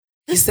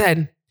He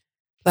said,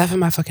 laughing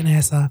my fucking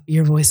ass off.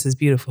 Your voice is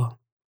beautiful.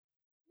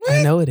 What?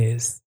 I know it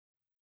is.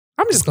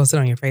 I'm just going to sit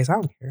on your face. I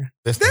don't care.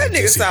 That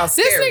nigga sounds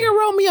scary. This nigga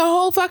wrote me a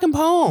whole fucking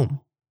poem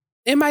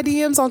in my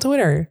DMs on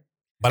Twitter.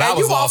 But I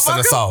was lost in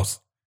the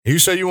sauce. You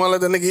sure you want to let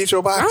that nigga eat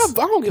your box? I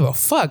don't give a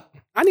fuck.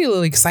 I need a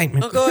little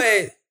excitement. Oh, go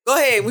ahead. Go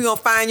ahead. We're going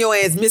to find your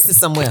ass missing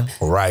somewhere.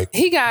 Right.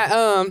 He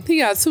got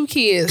 2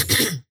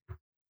 kids.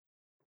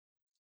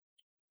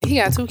 He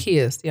got 2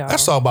 kids, y'all.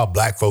 That's all about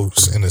black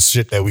folks and the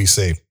shit that we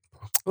say.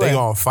 What? They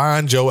gonna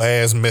find your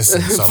ass missing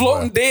somewhere.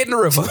 Floating dead in the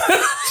river.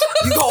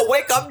 You gonna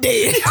wake up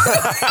dead.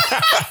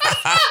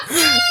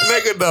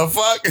 Nigga, the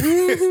fuck?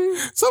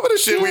 Some of the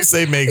shit we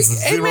say makes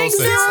zero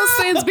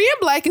sense. Being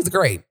black is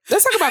great.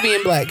 Let's talk about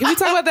being black. Can we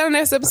talk about that in the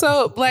next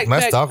episode?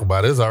 Let's talk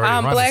about it. It's already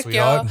I'm running, black,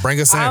 sweetheart. y'all. Bring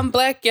us in. I'm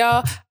black,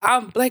 y'all.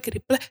 I'm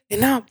blackity black.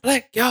 And I'm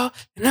black, y'all.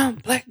 And I'm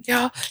black,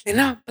 y'all.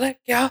 And I'm black,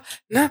 y'all.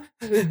 And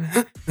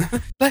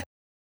I'm black.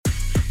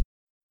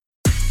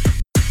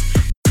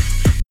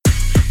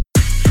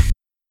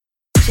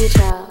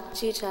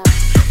 G-Child.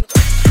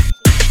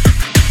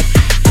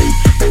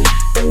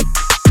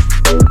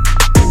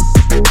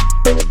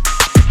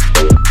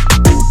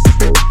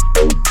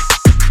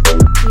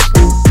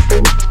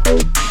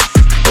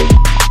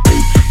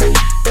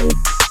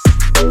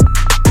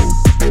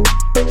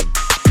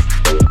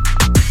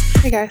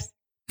 Hey guys.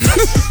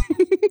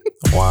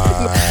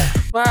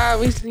 Wow,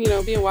 we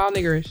being wild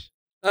niggerish.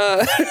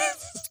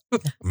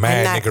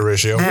 Mad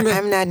niggerish, yo.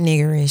 I'm not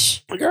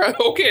niggerish. Girl,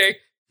 okay.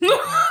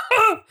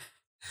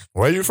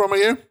 Where you from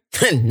again?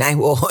 Night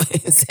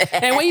Wars.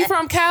 And where you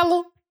from,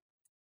 Calla?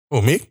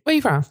 Who, me? Where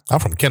you from? I'm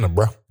from Kenner,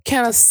 bro.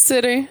 Kansas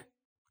City.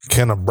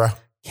 Kenner, bro.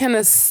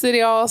 Kansas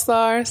City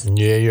All-Stars.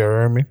 Yeah, you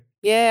heard me.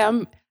 Yeah,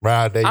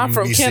 right there, I'm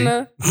from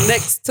Kenner,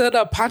 next to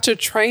the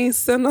Pontchartrain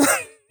Center.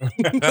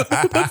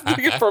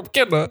 Nigga from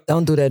Kenner.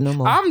 Don't do that no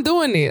more. I'm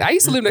doing it. I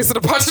used to live next to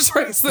the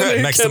Pontchartrain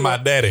Center. Next to my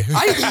daddy.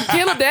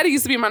 Kenner daddy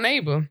used to be my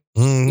neighbor.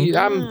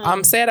 Mm-hmm.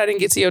 I'm sad I didn't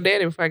get to your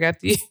daddy before I got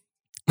to you.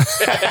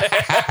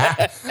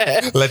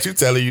 Let you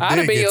tell her you I'd did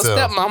have been get your to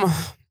stepmama.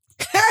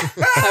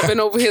 I've been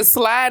over here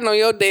sliding on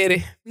your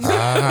daddy.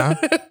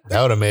 That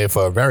would have made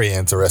for a very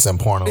interesting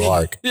porno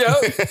arc. Yep.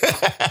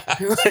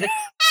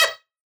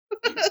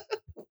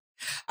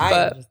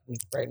 I just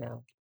right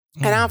now.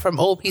 And I'm from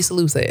Old Piece of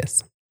Loose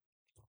Ass.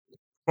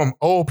 From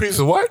Old Piece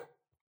of what?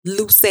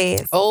 Loose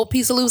ass. Old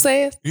Piece of Loose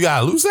Ass? You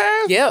got a loose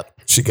ass?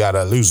 Yep. She got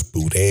a loose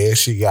boot ass.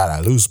 She got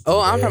a loose boot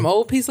I'm ass. from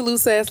Old Piece of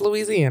Loose Ass,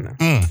 Louisiana.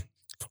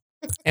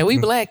 And we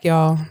black,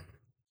 y'all.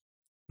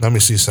 Let me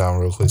see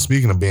something real quick.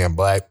 Speaking of being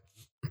black,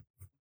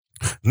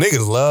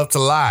 niggas love to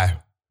lie.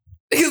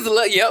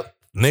 Yep.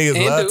 Niggas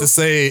And love to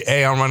say,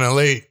 hey, I'm running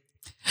late,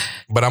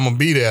 but I'm going to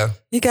be there.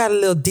 You got a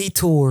little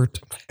detoured.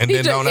 And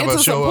then don't ever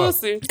show up.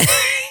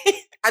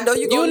 I know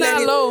you gonna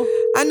let him. Low.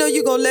 I know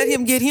you gonna let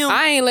him get him.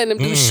 I ain't letting him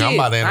do shit. I'm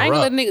about to interrupt. I ain't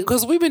letting nigga,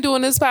 because we've been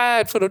doing this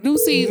pod for the new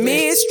season.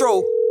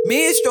 Mid-stroke,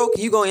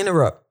 you gonna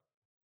interrupt.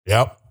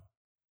 Yep.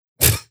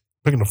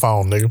 Picking the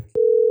phone, nigga.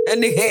 That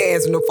nigga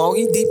ass on the phone.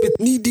 He deep,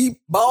 knee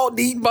deep, ball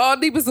deep. Ball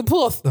deep as a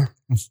puster.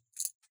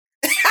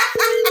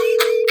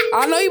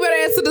 I know you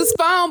better answer this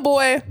phone,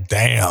 boy.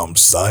 Damn,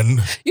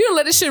 son. You done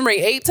let this shit ring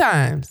 8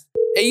 times.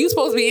 And you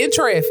supposed to be in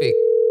traffic.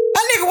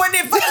 That nigga wasn't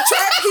in fucking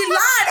traffic. He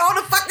lied on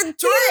the fucking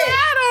track.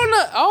 I don't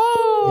know.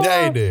 Oh.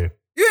 Yeah, he did.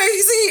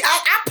 You see,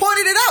 I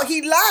pointed it out.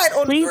 He lied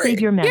on Please the leave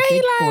your message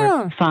he for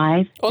lied.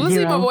 5 let's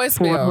leave my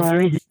voicemail.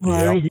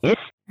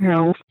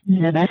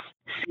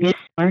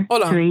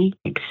 Hold on. 3.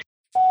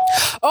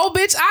 Oh,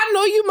 bitch, I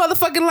know you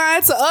motherfucking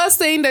lied to us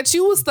saying that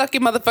you was stuck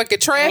in motherfucking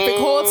traffic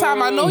whole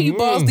time. I know you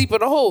balls deep in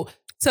the hole.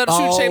 Tell the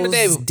truth, shame the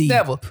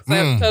devil.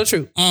 Tell the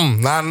truth.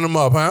 Lining them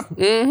up, huh?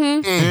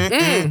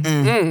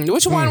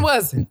 Which one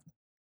was it?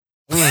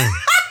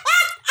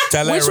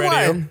 Tell that Which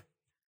radio. one?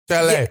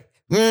 Tell that.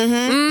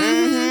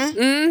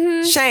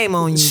 Shame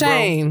on you,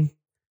 Shame.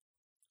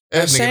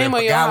 That nigga Shame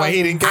on your forgot where heart.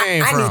 he didn't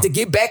came I from. need to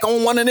get back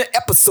on one of the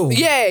episodes.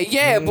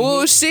 Yeah,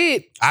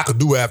 bullshit. I could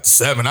do after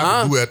 7.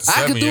 I could do after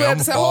 7. I could do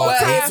after 7. Well,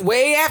 it's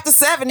way after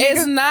 7, nigga.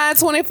 It's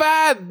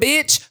 9:25,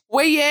 bitch.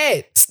 Where you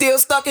at? Still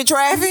stuck in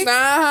traffic?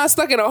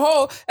 Stuck in a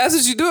hole. That's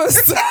what you do.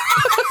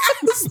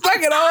 Stuck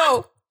in a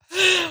hole.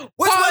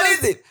 Which one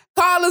is it?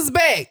 Call us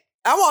back.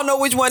 I want to know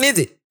which one is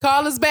it.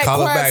 Call us back.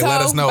 Call us back.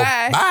 Let us know.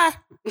 Bye. Bye.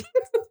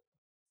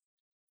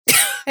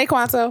 Hey,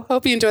 Quanto.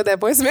 Hope you enjoyed that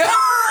voicemail.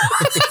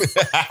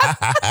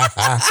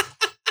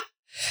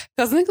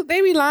 Because niggas,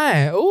 they be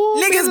lying.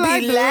 Ooh, Niggas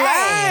be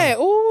lying.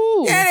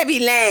 Ooh. Yeah, they be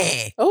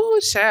lying.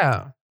 Ooh,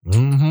 child.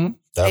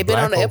 They been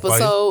on the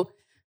episode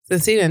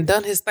since he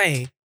done his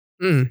thing.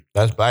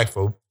 That's black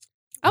folk.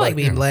 I like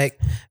being black.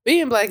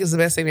 Being black is the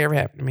best thing that ever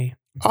happened to me.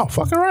 Oh,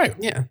 fucking right.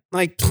 Yeah.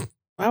 Like,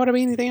 why would I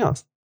be anything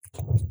else?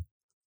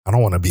 I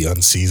don't want to be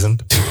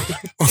unseasoned.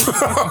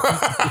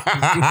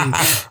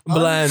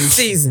 Blind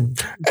season.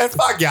 And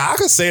fuck yeah, I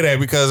could say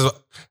that because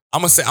I'm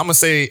gonna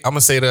say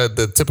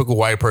the typical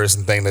white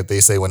person thing that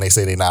they say when they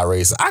say they're not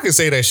racist. I can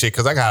say that shit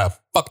because I got a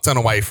fuck ton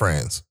of white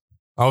friends.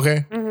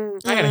 Okay, I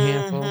got a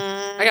handful.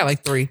 I got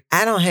like 3.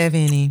 I don't have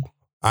any.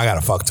 I got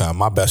a fuck ton.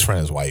 My best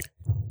friend is white.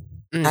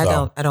 I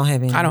don't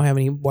have any. I don't have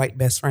any white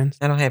best friends.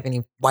 I don't have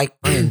any white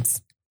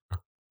friends.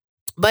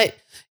 But,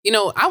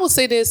 I will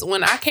say this.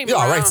 When I came You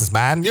are around, racist,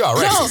 man. You are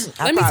racist.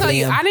 No, let me tell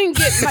you, am. I didn't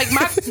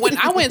get when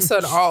I went to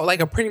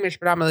a pretty much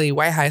predominantly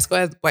white high school.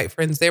 I had white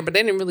friends there, but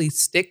they didn't really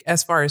stick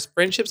as far as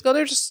friendships go.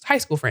 They're just high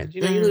school friends.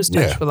 You lose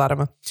touch with a lot of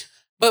them.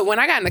 But when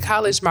I got into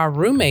college, my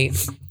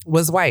roommate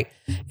was white,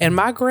 and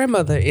my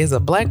grandmother is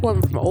a black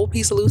woman from an old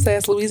piece of loose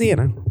ass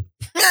Louisiana.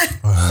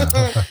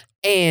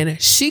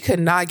 And she could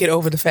not get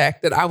over the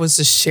fact that I was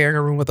just sharing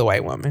a room with a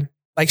white woman.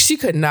 Like, she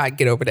could not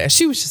get over that.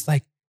 She was just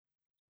like,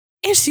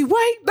 is she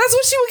white? That's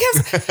what she would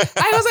guess.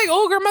 I was like,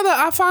 oh, grandmother,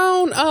 I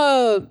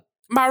found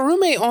my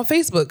roommate on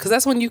Facebook, because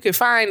that's when you could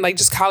find like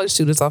just college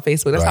students on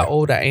Facebook. That's how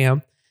old I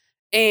am.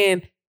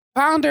 And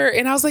found her,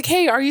 and I was like,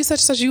 hey, are you such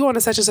and such? You going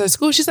to such and such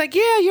school? She's like,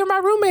 yeah, you're my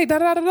roommate, da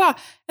da da da.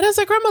 And I was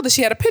like, grandmother,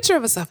 she had a picture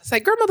of herself. I was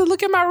like, grandmother,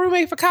 look at my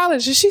roommate for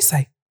college. And she's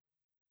like,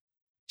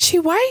 she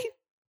white?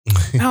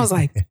 And I was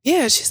like,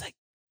 yeah. She's like,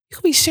 you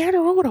could be sharing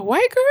a room with a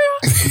white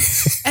girl?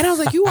 And I was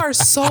like, you are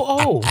so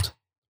old.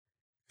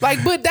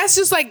 Like, but that's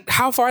just like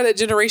how far that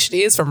generation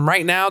is from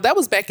right now. That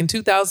was back in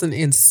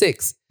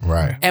 2006.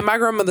 Right. And my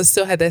grandmother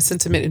still had that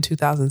sentiment in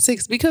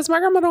 2006 because my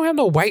grandma don't have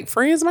no white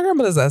friends. My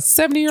grandmother's a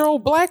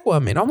 70-year-old black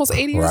woman, almost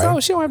 80 years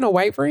old. She don't have no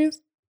white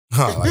friends.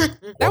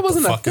 That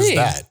wasn't a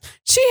thing.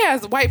 She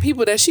has white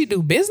people that she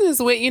do business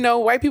with,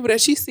 white people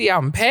that she see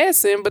out in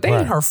passing, but they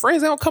ain't her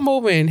friends. They don't come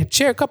over and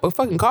share a cup of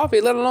fucking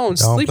coffee, let alone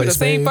sleep in the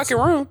same fucking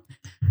room.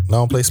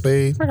 Don't play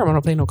spades. My grandma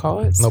don't play no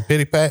cards. No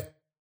pity pat.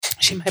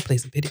 She might play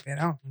some pity pat.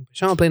 I don't know.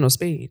 She don't play no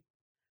spade.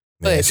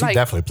 Yeah, but she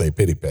definitely played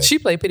pity pat. She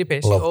played pity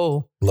pat. She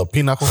old. Little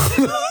pinochle.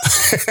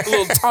 A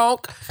little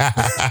tonk.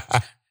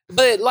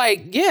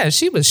 But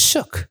she was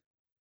shook.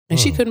 And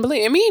she couldn't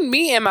believe it.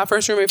 Me and my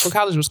first roommate from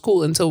college was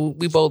cool until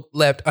we both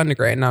left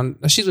undergrad. Now,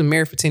 she's been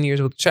married for 10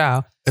 years with a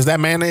child. Is that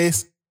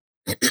mayonnaise?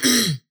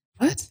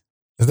 What?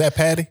 Is that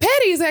Patty?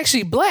 Patty is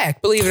actually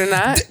black, believe it or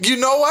not. You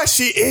know what?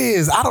 She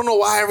is. I don't know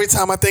why every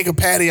time I think of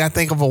Patty, I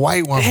think of a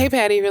white woman. Hey,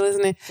 Patty, if you're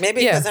listening.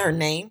 Maybe because of her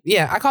name.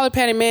 Yeah, I call her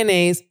Patty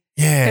Mayonnaise.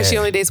 Yeah. Because she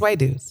only dates white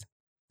dudes.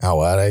 Oh,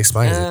 well, that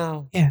explains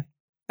it. Yeah.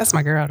 That's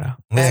my girl, though.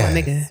 That's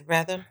my nigga.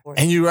 Rather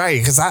important. And you're right,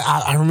 because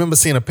I remember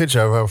seeing a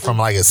picture of her from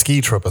like a ski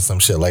trip or some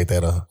shit like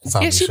that. Or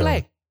something. Yeah, she's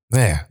black.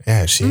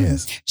 Yeah, she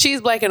is. She's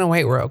black in a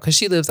white world because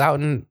she lives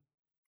out in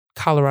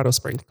Colorado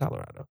Springs,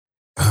 Colorado.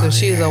 So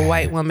she's a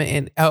white woman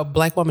and a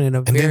black woman in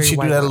a very white. And then she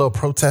do that little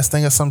protest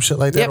thing or some shit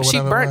like that. Yep, she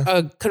burnt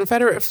a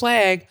Confederate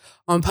flag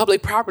on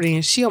public property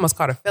and she almost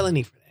caught a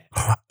felony for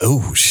that.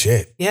 Oh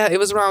shit! Yeah, it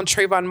was around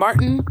Trayvon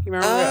Martin. You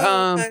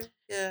remember? Okay.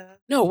 Yeah.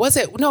 No, was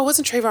it? No, it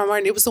wasn't Trayvon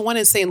Martin. It was the one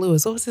in St.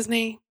 Louis. What was his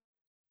name?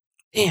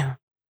 Damn.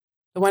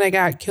 The one that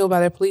got killed by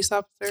that police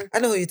officer. I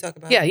know who you're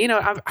talking about.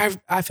 Yeah,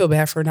 I feel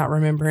bad for not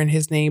remembering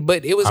his name,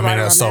 but it was.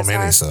 There's so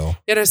many. So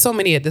yeah, there's so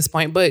many at this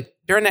point. But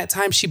during that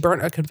time, she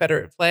burnt a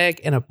Confederate flag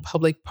in a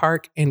public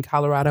park in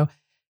Colorado,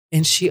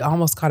 and she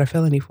almost caught a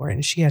felony for it,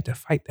 and she had to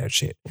fight that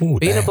shit. Ooh,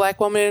 being a black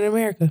woman in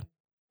America.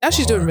 Now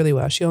she's doing really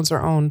well. She owns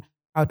her own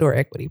outdoor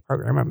equity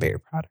program. I'm very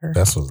proud of her.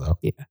 That's what's up.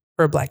 Yeah,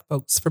 for black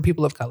folks, for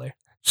people of color.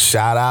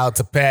 Shout out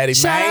to Patty.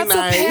 Shout out to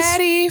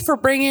Patty for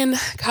bringing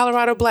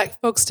Colorado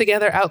black folks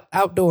together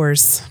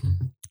outdoors.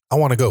 I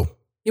want to go.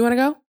 You want to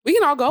go? We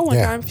can all go one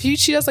time.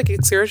 She does like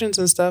excursions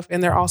and stuff,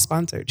 and they're all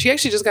sponsored. She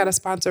actually just got a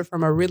sponsor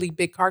from a really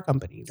big car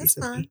company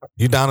recently.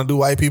 You down to do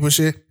white people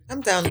shit?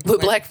 I'm down to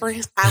with black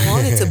friends. I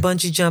wanted to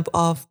bungee jump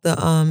off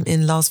the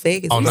in Las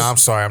Vegas. Oh no, I'm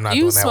sorry, I'm not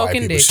doing that white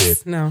people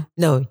shit. No,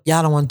 y'all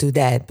don't want to do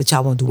that, but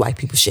y'all want to do white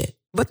people shit.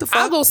 What the fuck?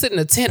 I'll go sit in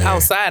a tent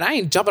outside. I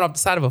ain't jumping off the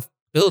side of a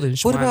building.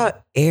 What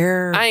about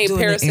air? I ain't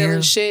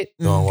parasailing shit.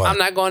 Doing what? I'm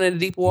not going into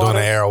deep water. Doing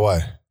the air or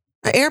what?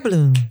 An air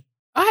balloon.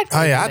 I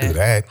do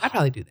that. I'd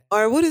probably do that.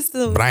 Or what is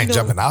the? But I ain't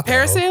jumping out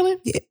there. Parasailing?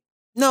 Yeah.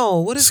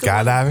 No. What is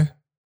skydiving?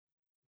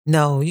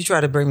 No, you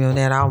tried to bring me on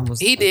that. I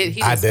almost. He did.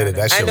 I did it.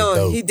 That shit was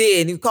dope. He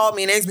did. He called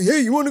me and asked me,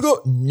 "Hey, you want to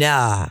go?"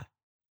 Nah.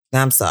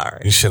 I'm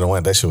sorry. You should have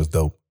went. That shit was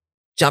dope.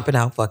 Jumping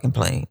out fucking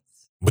planes.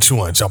 But you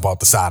want to jump off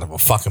the side of a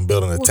fucking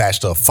building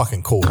attached to a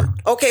fucking cord.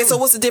 Okay, so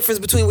what's the difference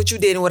between what you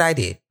did and what I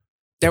did?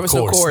 There was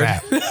no cord.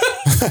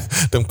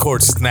 Them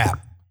cords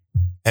snap.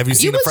 Have you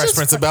seen The Fresh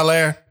Prince of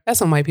Bel-Air? That's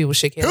some white people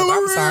shit.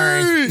 I'm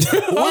sorry.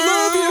 I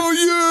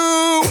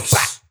love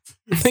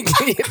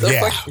you. Get the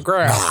fucking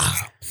ground.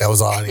 That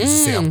was all I needed to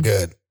see. I'm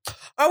good.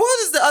 What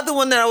was the other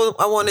one that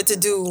I wanted to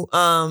do?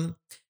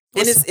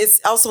 And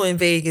it's also in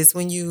Vegas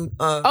when you.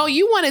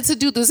 You wanted to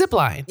do the zip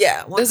line.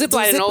 Yeah, the zip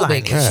line in Old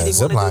Vegas. Yeah,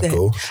 zip line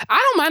cool. I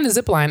don't mind the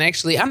zip line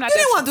actually. I'm not. You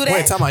didn't want to do that.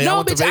 Wait, tell me, y'all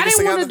went to Vegas I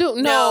didn't want to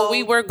do. No,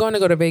 we were going to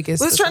go to Vegas.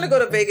 We was trying to go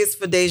to Vegas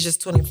for Deja's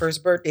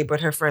 21st birthday, but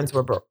her friends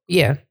were broke.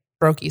 Yeah,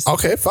 brokies.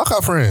 Okay, fuck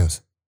our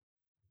friends.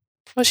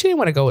 Well, she didn't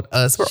want to go with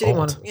us. We're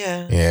old.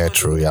 Yeah,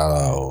 true. Y'all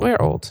are old. We're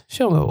old. She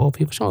don't go with old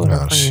people. She don't go with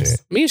her friends.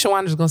 Shit. Me and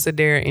Shawana just gonna sit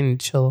there and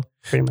chill,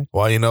 pretty much.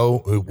 Well,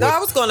 I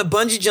was going to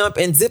bungee jump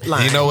and zip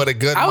line. You know what a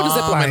good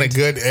mom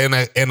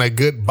and a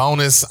good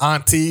bonus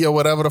auntie or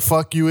whatever the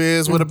fuck you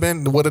is would have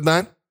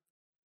done.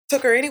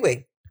 Took her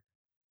anyway.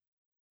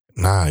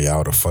 Nah, y'all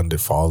would have funded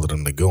for all of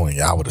them to go, and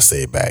y'all would have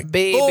said back.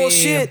 Baby,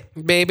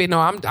 Bullshit. baby. No,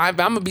 I'm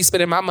gonna be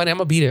spending my money. I'm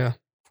gonna be there.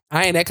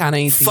 I ain't that kind of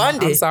auntie.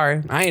 Funded. I'm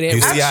sorry, I ain't that.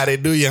 You see how they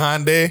do you,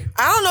 Hyundai?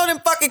 I don't know them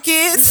fucking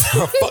kids.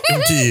 Fuck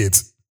them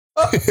kids.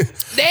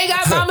 They ain't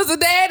got mamas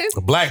and daddies.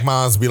 The black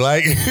moms be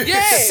like, Yeah,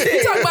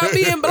 you talking about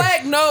being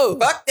black? No.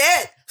 Fuck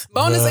that.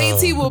 Bonus No.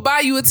 auntie will buy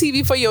you a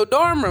TV for your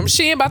dorm room.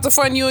 She ain't about to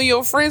fund you and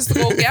your friends to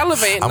go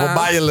gallivant. I'm gonna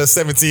buy you a little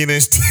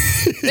 17-inch.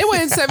 It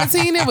wasn't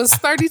 17, it was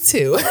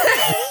 32.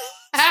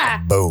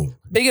 Boom.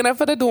 Big enough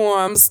for the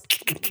dorms.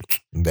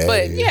 That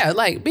But is- yeah,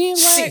 like being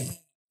black.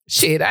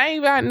 Shit, I ain't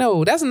about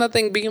no. That's another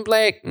thing. Being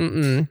black.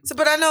 So,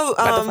 but I know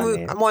About to find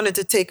it. I wanted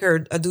to take her,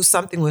 do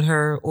something with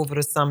her over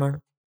the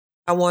summer.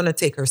 I want to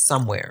take her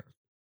somewhere.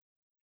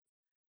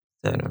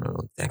 I don't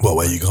know exactly. Well,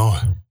 where you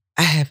going?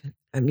 I haven't.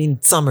 I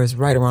mean, summer's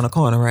right around the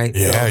corner, right?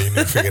 Yeah, you need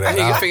to figure I that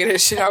need to out. figure that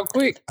shit out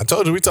quick. I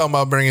told you we talking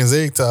about bringing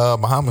Zig to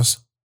Bahamas.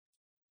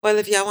 Well,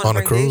 if y'all want On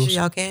to a bring Deja, cruise.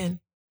 y'all can.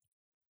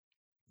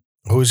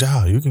 Who's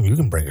y'all? You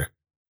can bring her.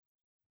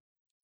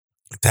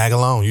 Tag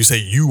along. You say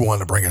you want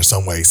to bring her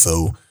some way,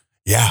 so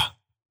yeah.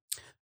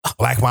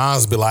 Black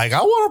moms be like,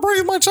 I want to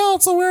bring my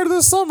child somewhere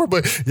this summer,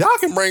 but y'all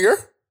can bring her.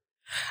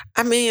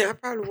 I mean, I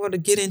probably want to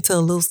get into a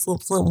little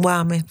something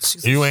wild, man.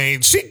 You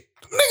ain't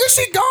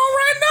she gone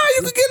right now.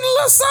 You can get a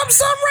little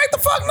something right the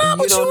fuck now, You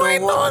but don't you know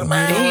ain't what- doing,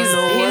 man. you don't He's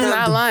know what I'm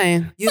not doing.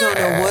 lying. You don't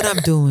know what I'm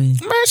doing.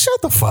 Man,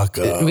 shut the fuck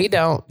up. We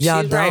don't.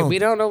 Y'all She's right. don't. We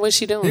don't know what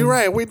she doing. You're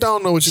right. We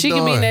don't know what you're She doing.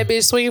 can be in that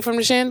bitch swinging from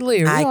the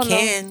chandelier. We I don't know.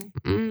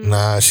 can.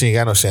 Nah, she ain't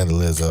got no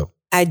chandeliers up.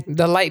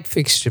 The light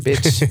fixture,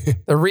 bitch.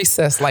 The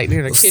recess light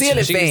near the kitchen.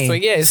 Ceiling She can fan.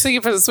 swing. Yeah,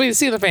 swinging from the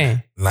ceiling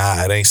fan.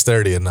 Nah, it ain't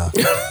sturdy enough.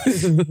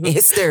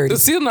 It's sturdy. The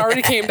ceiling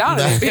already came down.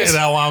 That's in that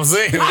bitch. what I'm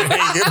saying.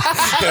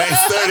 It ain't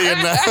sturdy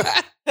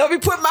enough. Let me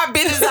put my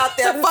business out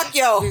there. Fuck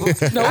y'all.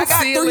 No I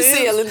got 3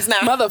 ceilings now.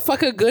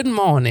 Motherfucker, good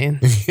morning.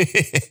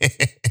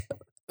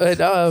 But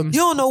You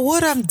don't know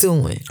what I'm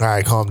doing. All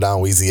right, calm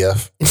down, Weezy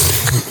F.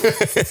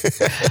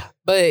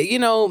 But you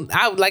know,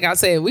 like I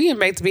said, we get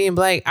back to being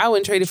black. I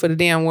wouldn't trade it for the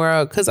damn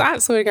world because I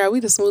swear to God, we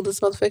the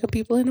smoothest motherfucking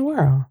people in the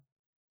world.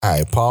 All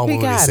right, Paul We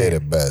Mooney got said it.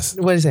 it best,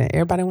 What is that?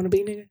 Everybody want to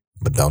be nigga?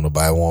 but don't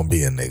nobody want to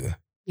be a nigga.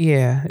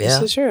 Yeah, it's Yeah.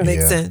 the truth.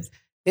 Makes Yeah. sense.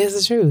 It's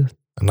the truth.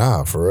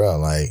 Nah, for real.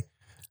 Like,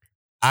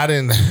 I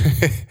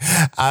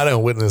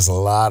didn't witness a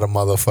lot of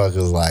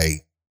motherfuckers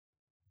like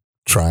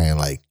try and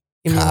like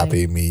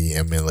copy me,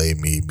 emulate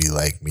me, be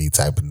like me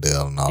type of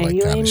deal and all And that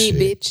you kind ain't of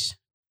me, shit. bitch.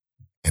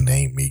 And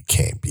ain't me,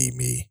 can't be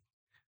me.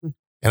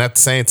 And at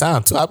the same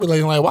time, too, I be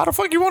like, why the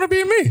fuck you want to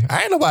be me?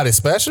 I ain't nobody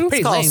special.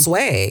 Pretty It's called lame.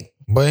 swag.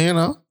 But you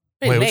know,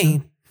 Pretty what you-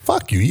 lame.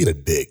 fuck you, eat a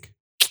dick.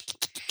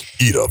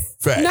 Eat a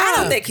fat. Nah. I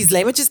don't think he's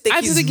lame. I just think I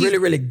he's just think really,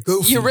 really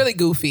goofy. You're really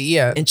goofy,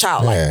 yeah. and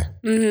childlike. Yeah.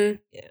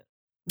 Mm-hmm.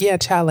 Yeah,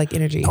 childlike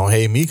energy. Don't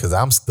hate me because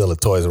I'm still a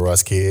Toys R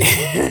Us kid.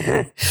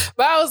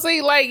 But I was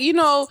saying, like, you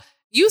know,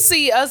 you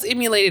see us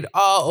emulated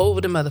all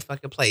over the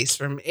motherfucking place,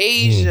 from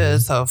Asia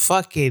to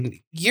fucking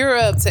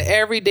Europe to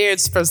every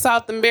dance from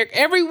South America,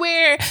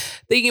 everywhere.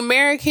 The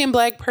American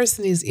black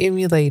person is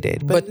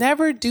emulated, but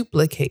never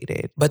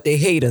duplicated. But they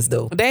hate us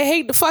though. They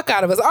hate the fuck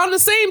out of us. On the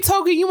same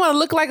token, you want to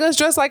look like us,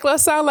 dress like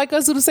us, sound like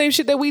us, do the same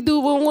shit that we do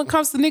when it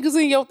comes to niggas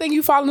in your thing.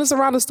 You following us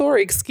around the store.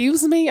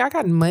 Excuse me? I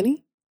got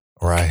money.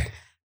 Right.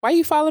 Why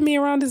you following me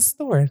around this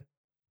store?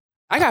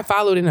 I got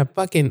followed in a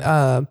fucking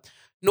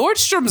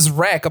Nordstrom's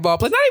rack of all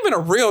places. Not even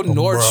a real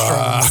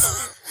Nordstrom's.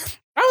 Bruh.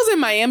 I was in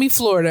Miami,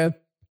 Florida,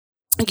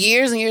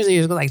 years and years and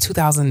years ago, like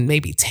 2000,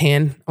 maybe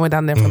 10. I went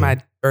down there for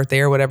my birthday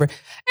or whatever. And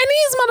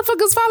these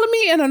motherfuckers followed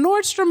me in a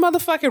Nordstrom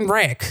motherfucking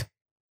rack.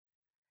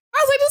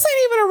 I was like, this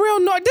ain't even a real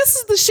Nord. This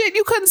is the shit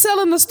you couldn't sell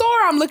in the store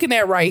I'm looking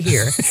at right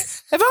here.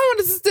 If I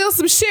wanted to steal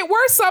some shit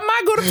worth something,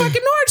 I'd go to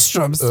fucking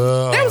Nordstrom's.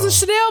 There was a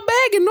Chanel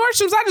bag in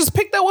Nordstrom's I just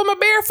picked up with my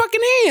bare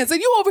fucking hands.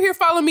 And you over here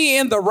following me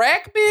in the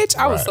rack, bitch?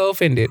 I was Right. so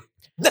offended.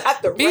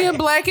 Not the Being right.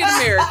 black in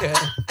America.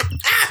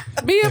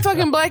 Being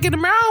fucking black in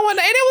America. I don't want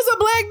to- And it was a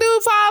black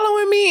dude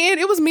following me. And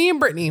it was me and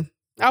Brittany.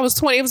 I was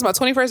 20. It was my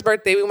 21st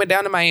birthday. We went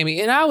down to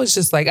Miami. And I was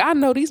just like, I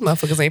know these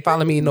motherfuckers ain't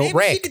following me in no Maybe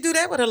rack. she could do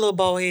that with her little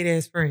bald head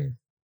ass friend.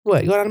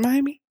 What, go down to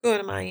Miami? Go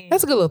to Miami.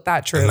 That's a good little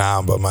thought trip.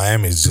 Nah, but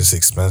Miami's just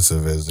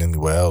expensive as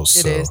anywhere else.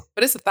 It so is.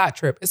 But it's a thought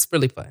trip. It's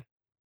really fun.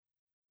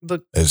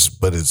 Look,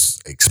 it's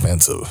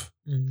expensive.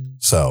 Mhm.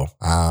 So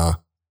I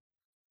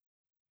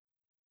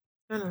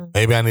don't know.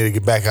 maybe I need to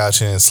get back out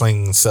here and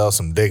sell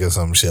some dick or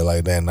some shit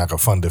like that, and I can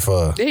fund it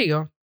for her. there you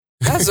go.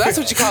 That's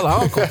what you call an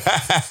uncle.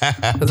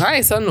 Because I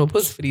ain't selling no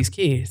pussy for these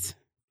kids.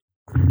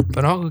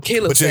 But Uncle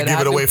Caleb But you said give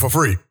I it do. away for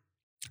free.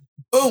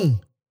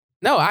 Boom.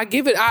 No, I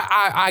give it.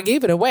 I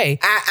gave it away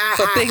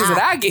for things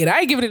that I get. I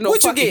ain't giving it no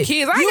What you fucking get?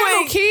 kids. I ain't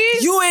got no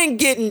kids. You ain't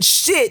getting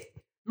shit.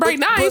 Right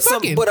now, I ain't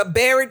fucking. But a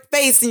buried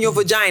face in your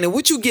vagina.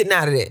 What you getting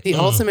out of that? The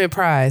ultimate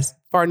prize,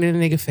 farting in a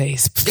nigga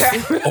face.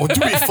 Oh, you be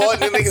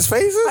farting in niggas'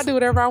 faces? I do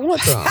whatever I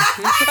want to.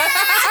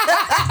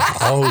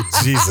 Oh,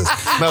 Jesus.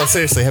 No,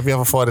 seriously, have you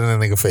ever farted in a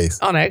nigga face?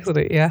 On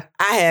accident, yeah.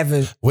 I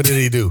haven't. What did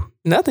he do?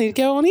 Nothing. You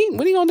go on eat.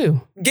 What are you gonna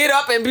do? Get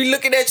up and be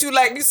looking at you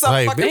like you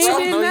something Like, fucking They bitch, ain't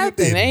wrong. did know you nothing.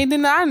 didn't. They ain't did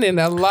nothing.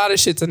 A lot of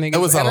shit to niggas. It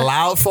was a And I-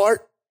 loud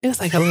fart? It was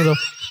like a little.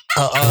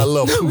 A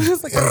little poop.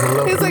 It's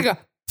like a.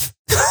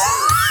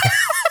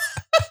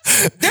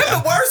 They're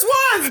the worst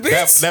ones,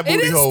 bitch. That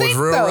booty hole was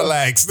real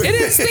relaxed. It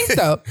didn't stink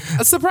though.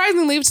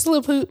 Surprisingly, just a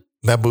little poop.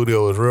 That booty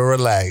hole was real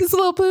relaxed. Just a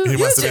little poop. He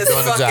must have been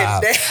doing the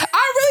job.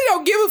 I really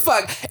don't give a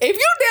fuck. If you're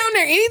down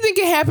there, anything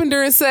can happen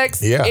during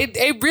sex. Yeah.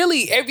 It really,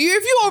 if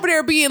you over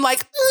there being like,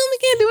 we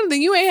can't do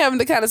anything, you ain't having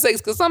the kind of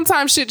sex, because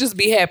sometimes shit just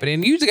be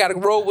happening. You just got to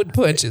roll with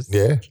punches.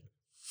 Yeah.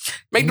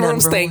 Make the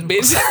room stink,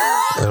 bitch.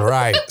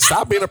 Right.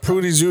 Stop being a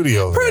prudy Judy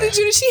over Prudy there.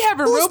 Judy, she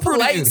having real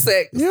polite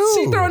sex. You.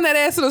 She throwing that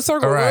ass in a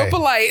circle real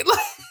polite.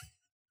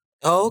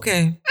 Oh,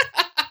 okay.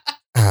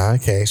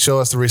 Okay. Show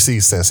us the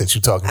receipt since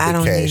you talking I big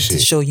don't cash need shit.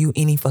 to show you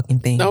any fucking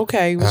thing.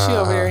 Okay, well, she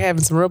over there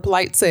having some real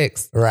polite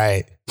sex.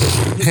 Right.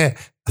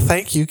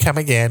 Thank you. Come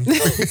again.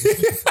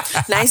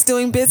 Nice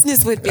doing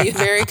business with you.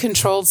 Very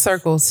controlled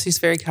circles. She's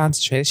very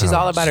concentrated. She's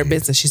all about her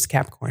business. She's a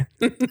Capricorn.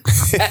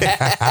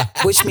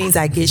 Which means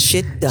I get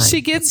shit done.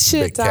 She gets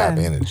shit Big Cap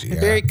done. energy. In a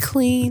Yeah. very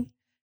clean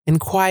and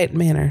quiet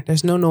manner.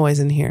 There's no noise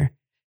in here.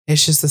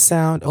 It's just the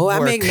sound of Oh,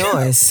 work. I make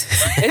noise.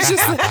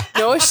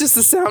 It's just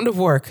the sound of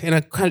work and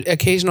a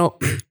occasional,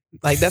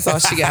 like, that's all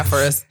she got for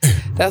us.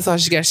 That's all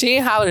she got. She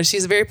ain't hollering.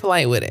 She's very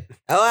polite with it.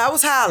 Oh, I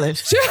was hollering.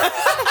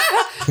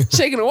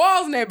 Shaking the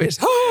walls in that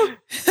bitch.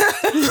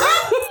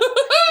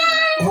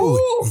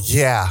 Ooh,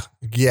 yeah.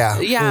 Yeah.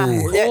 Ooh.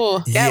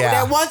 Ooh. Yeah.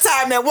 That one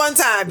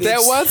time, bitch.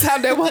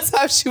 That one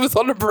time she was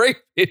on the break,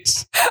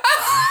 bitch.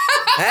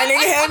 That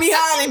nigga had me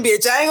hollering,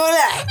 bitch. I ain't gonna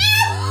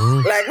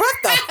lie. Like, what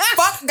the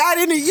fuck got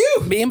into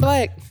you? Being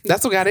black.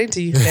 That's what got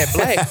into you. That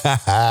black.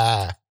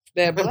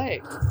 That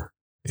black.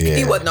 Yeah.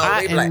 He wasn't all the I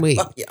way am black. weak.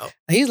 Fuck y'all.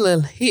 He's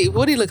little.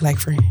 What did he look like,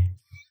 friend?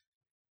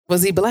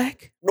 Was he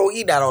black? No,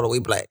 he not all the way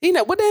black. He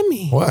not. What that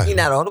mean? What? He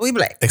not all the way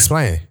black.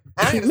 Explain.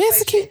 I He ain't gonna say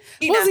Mexican? shit.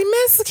 He Was not- he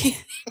Mexican?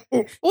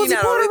 Was he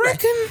not all the Puerto way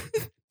black.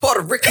 Rican?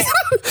 Puerto Rican.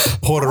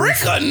 Puerto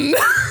Rican.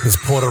 It's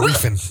Puerto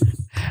Rican.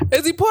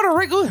 Is he Puerto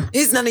Rican?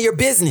 It's none of your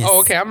business.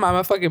 Oh, okay. I'm on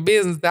my fucking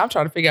business. I'm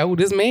trying to figure out who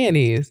this man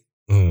is.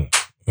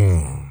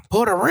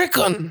 Puerto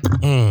Rican.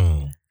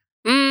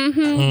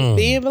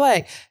 Being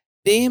black.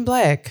 Being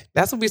black.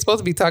 That's what we're supposed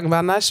to be talking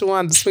about. Not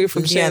Shawan to swing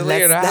from Yeah,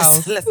 chandelier to let's-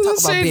 house. let's talk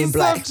about change being the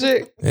black.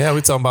 subject. Yeah,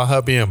 we talking about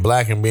her being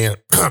black and being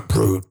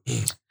prude.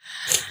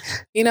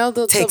 You know,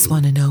 Takes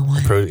one to know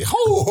one. Prude.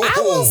 I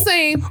will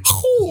say,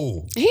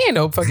 he ain't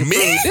no fucking Me?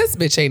 prude. This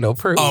bitch ain't no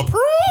prude. A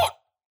prude?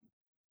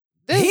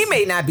 This- He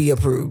may not be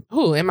approved.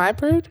 Who? Am I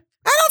prude?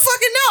 I don't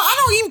fucking know. I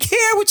don't even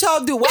care what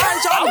y'all do. Why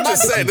aren't y'all? I'm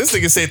just saying, this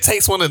nigga said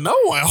takes one to know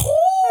one.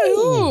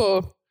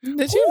 Ooh.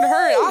 That you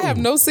heard. I have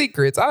no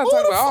secrets. I don't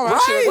talk about all my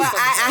shit. Well,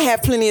 I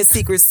have plenty of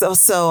secrets,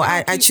 so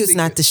I choose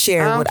not to I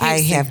share don't what keep I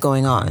have secrets.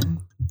 going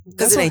on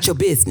because it ain't your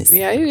business.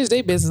 Yeah, it is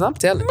their business. I'm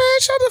telling you. Man,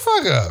 shut the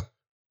fuck up.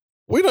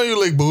 We know you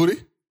lick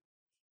booty.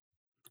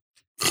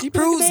 You be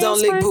Prudes looking don't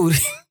ass lick friend? booty.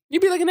 You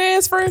be looking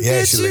ass friend?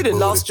 Yeah, Bitch, she you lick done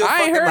booty. lost your I ain't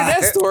fucking heard mind.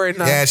 that story.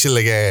 No. Yeah, she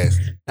lick ass.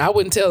 I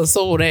wouldn't tell a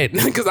soul that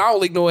because I don't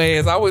lick no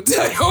ass. I wouldn't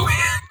tell you.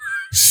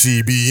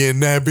 She be in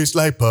that bitch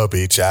like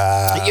puppy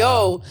child.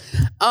 Yo,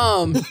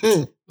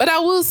 but I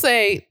will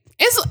say,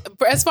 it's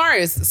as far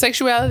as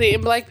sexuality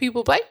in black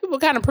people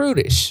kind of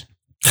prudish.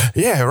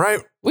 Yeah, right.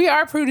 We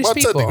are prudish Well,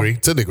 people. to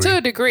a degree. To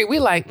a degree. We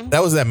like,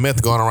 That was that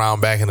myth going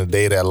around back in the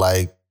day that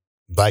like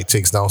black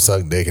chicks don't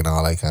suck dick and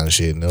all that kind of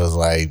shit. And it was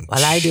like,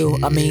 Well, I do. I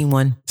shit. mean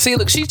one. see,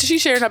 look, she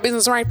sharing her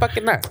business right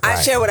fucking now. I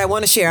Right. share what I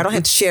want to share. I don't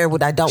have to share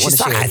what I don't want to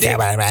sucking share.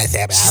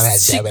 dick.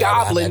 She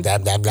gobbling.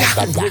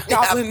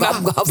 Gobbling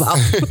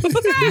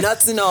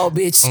Nuts and all,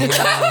 bitch.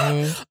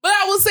 But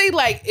I will say,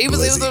 like, it was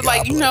Blizzy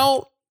like, you gobbler.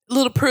 know, a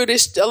little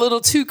prudish, a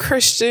little too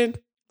Christian, a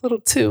little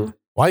too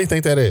Why do you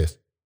think that is?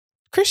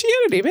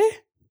 Christianity, man.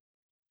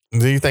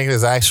 Do you think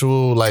there's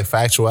actual like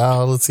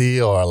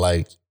factuality or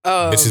like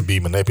bitches be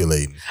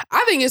manipulating?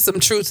 I think it's some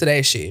truth to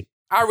that shit.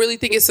 I really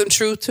think it's some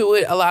truth to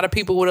it. A lot of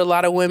people with a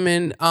lot of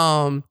women,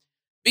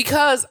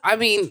 because I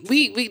mean,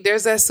 we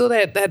there's that still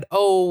that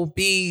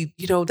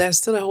you know, that's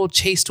still that whole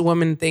chaste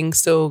woman thing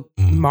still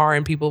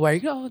marring people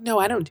like, oh no,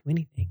 I don't do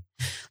anything.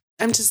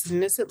 I'm just an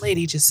innocent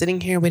lady just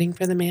sitting here waiting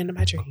for the man of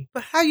my dream.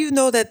 But how you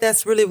know that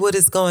that's really what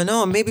is going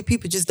on? Maybe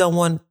people just don't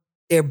want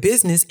their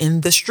business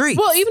in the street.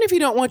 Well, even if you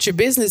don't want your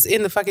business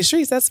in the fucking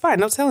streets, that's fine.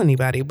 Don't tell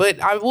anybody.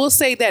 But I will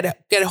say that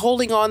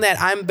holding on that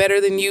I'm better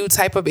than you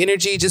type of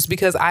energy just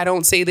because I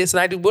don't say this and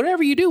I do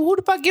whatever you do, who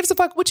the fuck gives a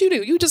fuck what you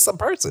do? You just a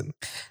person.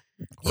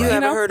 You Right. ever You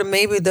know? heard of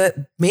maybe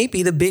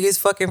the biggest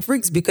fucking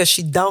freaks because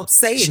she don't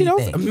say She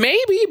anything?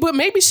 don't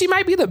maybe she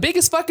might be the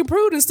biggest fucking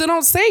prude and still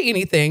don't say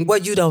anything. Well,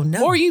 you don't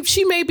know. Or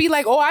she may be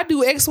like, oh, I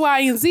do X, Y,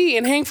 and Z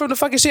and hang from the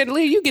fucking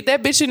chandelier. You get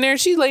that bitch in there and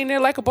she's laying there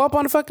like a bump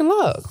on a fucking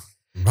lug.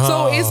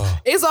 So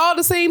it's all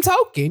the same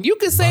token. You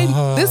could say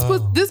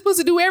this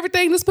pussy do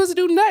everything, this pussy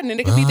do nothing, and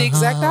it could be the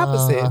exact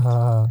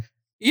opposite.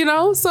 You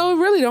know, so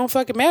it really don't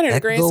fucking matter in the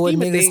that grand go with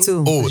scheme of niggas things.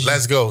 too. Oh,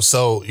 let's go.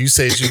 So you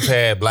said you've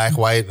had black,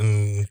 white,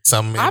 and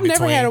some in I've between.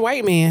 never had a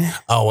white man.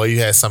 Oh, well,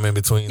 you had some in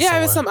between.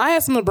 Yeah, somewhere. I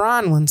had some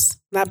LeBron ones,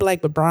 not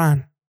black but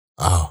brown.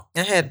 Oh, I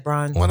had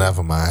bronze. well,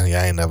 never mind.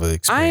 Yeah, I ain't never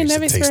experienced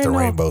never the taste of experienced no-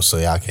 rainbow, so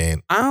y'all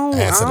can't. I don't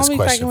Answer this be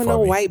question fucking with for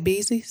no me. white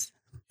beezies.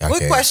 I What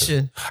can't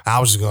question? I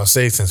was just gonna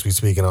say, since we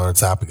speaking on the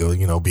topic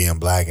of, being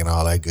black and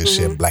all that good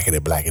shit, Mhm. black.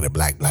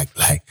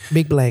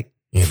 Big black.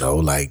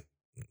 Like,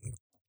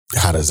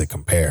 how does it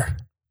compare?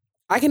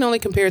 I can only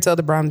compare it to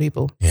other brown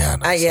people. Yeah,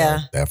 I know. yeah.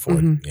 So therefore,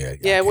 Mhm. yeah,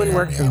 Yeah, it wouldn't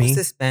work for me. It's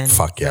Hispanic.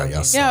 Fuck yeah,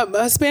 y'all. Yeah,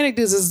 but Hispanic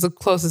dudes is the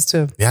closest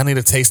to. Yeah, I need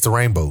to taste the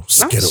rainbow.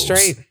 I'm Skittles.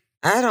 straight.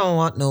 I don't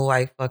want no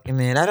white fucking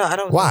man. I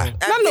don't. Why?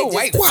 know. Not no They just-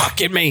 white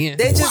fucking man.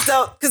 They just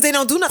don't, because they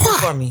don't do nothing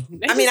for me.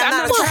 I mean, I'm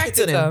not attracted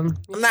to them.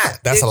 I'm not.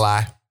 That's a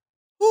lie.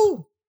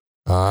 Who?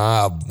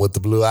 With the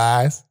blue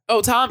eyes.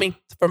 Oh, Tommy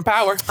from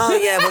Power. Oh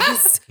yeah, well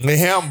he's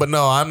Him, but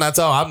no, I'm not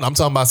talking. I'm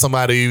talking about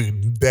somebody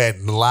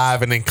that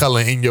live and in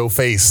color in your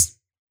face.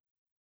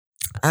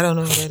 I don't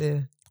know who that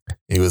is.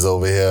 He was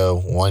over here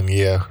 1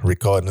 year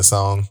recording a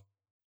song.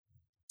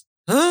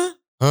 Huh?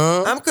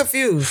 Huh? I'm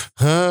confused.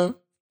 Huh?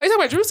 Are you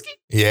talking about Drewski?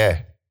 Yeah.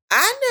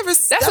 I never.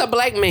 That's a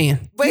black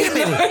man. Wait a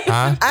minute.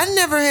 Huh? I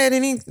never had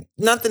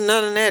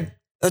none of that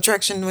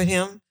attraction with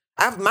him.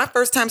 My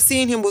first time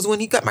seeing him was when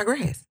he cut my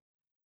grass.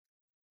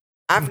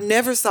 I've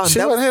never saw She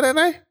that. wasn't here that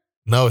night?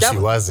 No, That she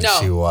was- wasn't. No.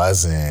 She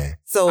wasn't.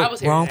 So I was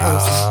here wrong that night.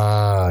 person.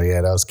 Oh,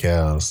 yeah, that was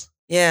Kels.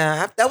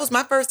 Yeah, that was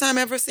my first time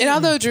ever seeing And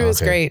him. although Drew is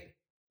Okay. great,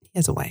 he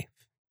has a wife.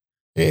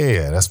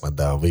 Yeah, that's my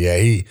dog. But yeah,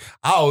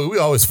 we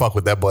always fuck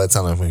with that boy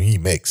telling him he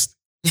mixed.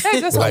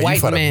 That's Like, a you white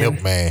for the man.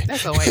 milkman.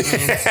 That's a white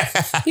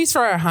man. He's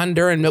for a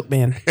Honduran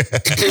milkman.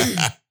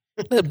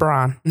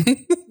 LeBron.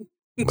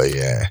 But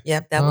yeah.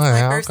 Yep, that was Oh, my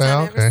yeah, first okay,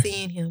 time ever okay.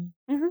 seeing him.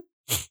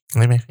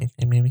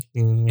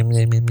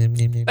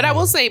 But I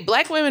will say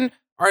black women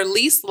are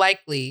least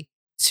likely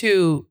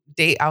to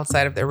date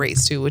outside of their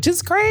race too, which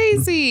is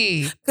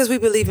crazy. Because we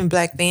believe in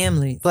black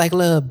families, Black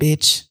love,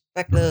 bitch.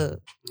 black love.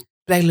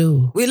 Black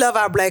love. We love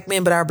our black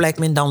men, but our black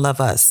men don't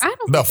love us. I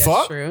don't The think that's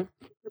fuck? true.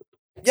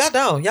 Y'all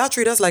don't. Y'all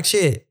treat us like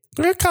shit.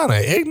 They're kind of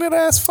ignorant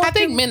ass fuck. I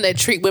think men that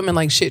treat women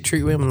like shit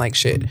treat women like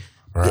shit.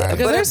 Right.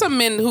 Because there's some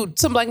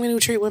black men who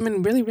treat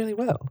women really, really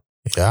well.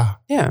 Yeah.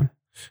 Yeah.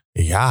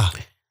 Yeah.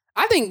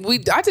 I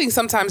think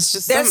sometimes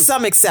just There's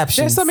some exceptions.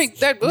 there's some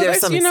There's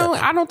some exceptions.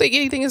 I don't think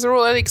anything is a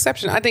rule or an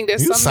exception. I think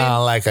there's You some men,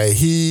 sound like a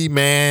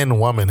he-man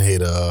woman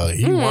hater,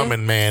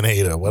 he-woman man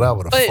hater,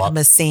 whatever the But- fuck.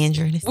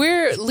 misandrist.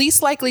 we're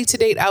least likely to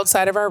date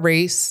outside of our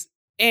race.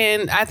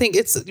 And I think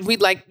we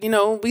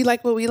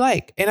like what we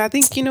like. And I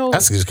think,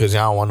 That's just because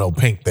y'all don't want no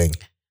pink thing.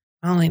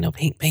 I don't like no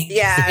pink paint.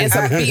 Yeah, And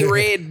some beat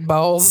red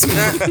balls.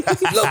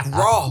 Look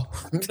raw.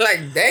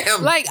 Like,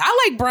 damn. Like,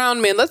 I like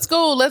brown men. Let's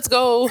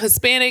go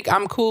Hispanic.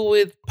 I'm cool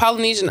with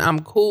Polynesian. I'm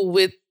cool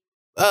with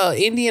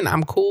Indian.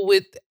 I'm cool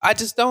with, I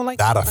just don't like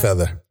Not a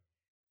feather.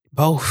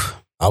 both.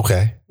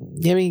 Okay.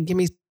 Give me,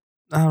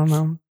 I don't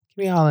know.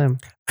 Give me all of them.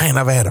 I ain't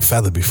never had a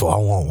feather before. I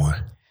want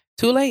one.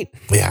 Too late.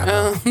 Yeah. I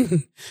know.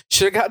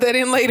 Should have got that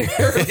in later.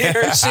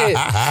 Shit.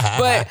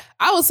 But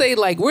I would say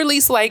like we're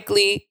least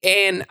likely,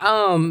 and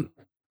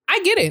I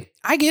get it.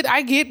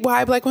 I get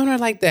why black women are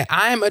like that.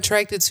 I'm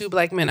attracted to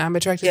black men. I'm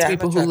attracted Yeah, to I'm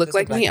people who attracted look to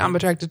like black me. men. I'm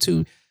attracted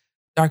to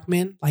dark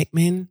men, light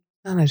men.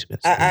 Brown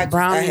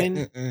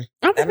men.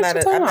 I'm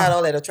not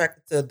all that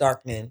attracted to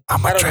dark men.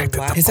 I'm I don't know attracted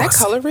why. to Is that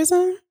pussy.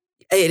 colorism?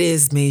 It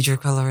is major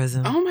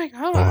colorism. Oh my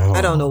god.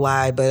 I don't know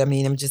why, but I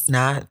mean, I'm just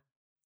not.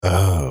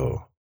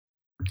 Oh.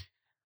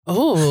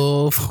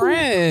 Oh,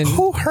 friend.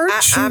 Who hurt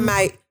you? I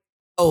might.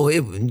 Oh,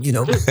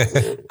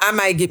 I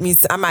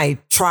might I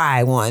might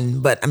try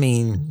one, but I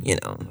mean,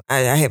 I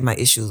have my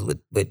issues with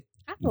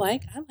I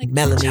like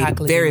melanated,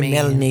 chocolatey very man.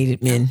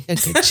 melanated men. A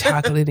good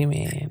chocolatey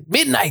man.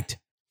 Midnight.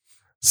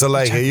 So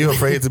like, are you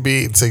afraid to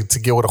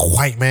get with a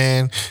white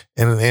man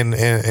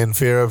in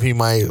fear of he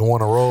might want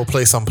to role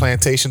play some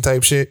plantation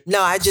type shit?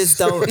 No, I just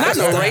don't. Not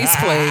no race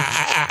play.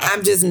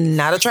 I'm just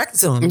not attracted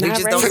to them. They Not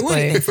just don't race do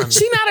play. anything for me.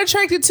 She not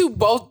attracted to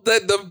both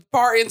the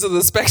far ends of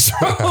the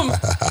spectrum.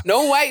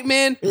 No white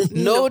men,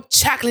 no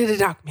chocolatey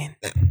dark men.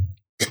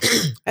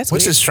 That's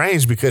Which weird. is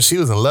strange because she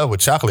was in love with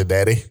Chocolate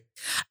Daddy.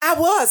 I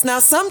was. Now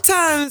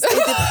sometimes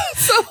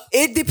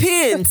it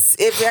depends.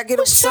 If I get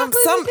What's some,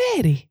 chocolate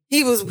daddy?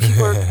 he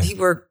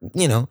worked.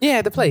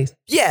 Yeah, the place.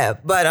 Yeah,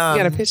 but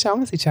You got a picture? I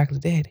want to see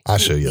chocolate daddy. I'll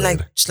show you like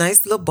later.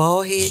 nice little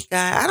bald head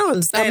guy. I don't A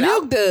understand.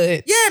 milk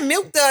dud. Yeah,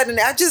 milk dud, and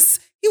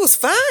he was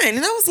fine, and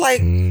I was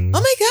like, Mm.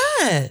 oh my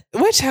god.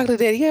 What chocolate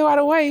daddy? He got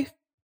a wife.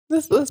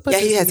 Let's put Yeah,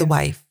 he this has a together.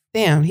 wife.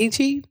 Damn, he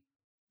cheat?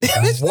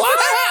 What?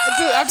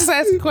 I'm just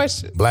asking a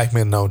question. Black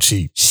men don't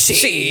cheat.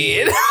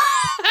 Shit.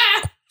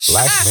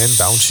 Black men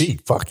don't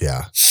cheat. Fuck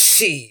yeah.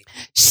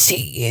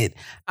 Shit.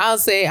 I'll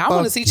say I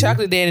want to Fuck see you.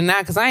 Chocolate Daddy now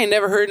because I ain't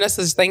never heard no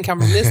such thing come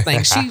from this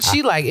thing.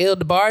 She like El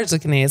DeBarge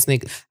looking ass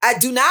nigga. I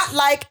do not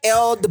like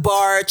El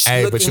DeBarge.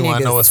 Hey, but you want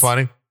to know niggas. what's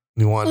funny?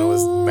 You want to know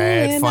what's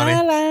mad funny?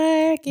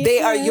 Like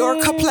They are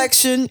your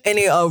complexion, and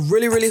they are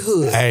really, really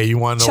hood. Hey, you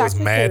want to know what's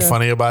Chocolate mad girl.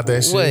 funny about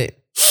that shit?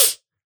 What?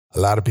 A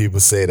lot of people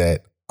say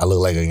that I look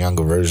like a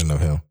younger version of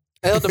him.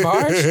 El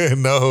DeBarge?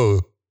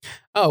 No.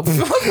 Oh,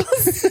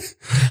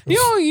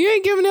 you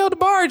ain't giving El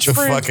DeBarge The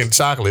friend. fucking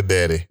Chocolate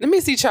Daddy. Let me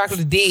see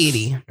Chocolate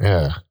Daddy.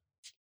 Yeah.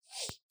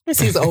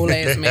 This is old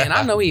ass man.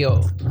 I know he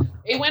old.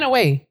 It went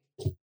away.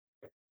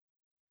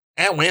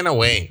 And went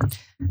away.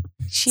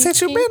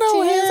 Since you been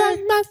on here.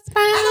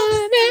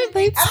 I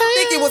don't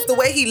think it was the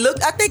way he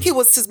looked. I think it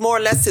was more or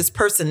less his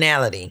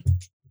personality.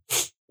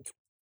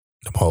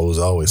 Them hoes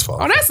always fall.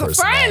 Oh, that's a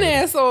fine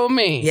ass old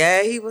man.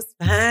 Yeah, he was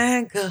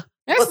fine, girl.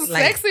 That's a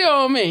sexy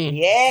old man.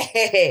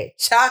 Yeah,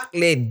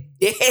 chocolate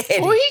daddy.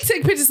 Well, he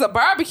take pictures of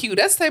barbecue.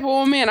 That's the type of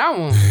old man I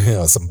want.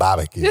 Yeah, some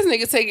barbecue. This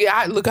nigga take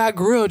it. Look, I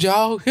grilled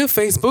y'all. Here,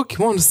 Facebook.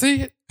 You want to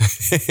see it?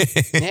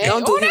 Yeah.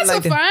 Don't do him that's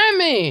like a that. fine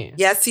man.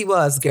 Yes, he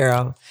was,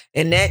 girl.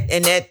 And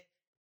the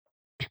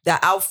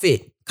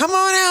outfit. Come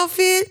on,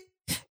 outfit.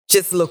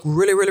 Just look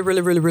really, really,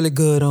 really, really, really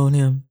good on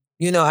him.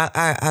 You know,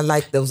 I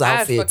like those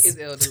I'd outfits. fuck his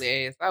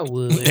elderly ass. I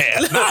would. Yeah,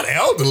 not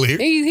elderly.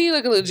 He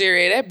look a little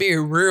Jerry. That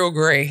beard real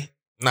gray.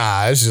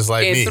 Nah, it's just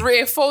like me.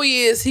 In 4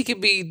 years, he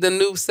could be the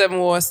new 7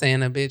 War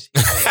Santa, bitch.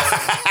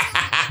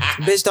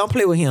 Bitch, don't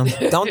play with him.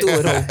 Don't do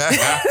it.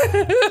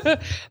 Ho.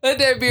 Let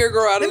that beard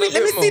grow out a little bit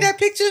Let me more. see that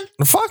picture.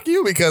 Fuck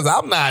you, because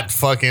I'm not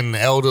fucking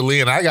elderly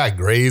and I got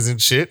grays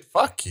and shit.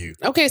 Fuck you.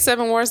 Okay,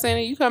 7 War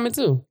Santa, you coming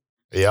too.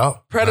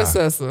 Yep.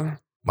 Predecessor.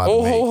 My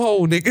Oh, mate. ho,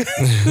 ho,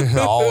 nigga.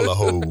 All the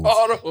hoes.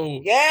 All the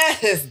hoes.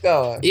 Yes,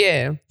 God.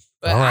 Yeah.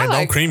 But All right, I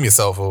don't cream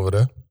yourself over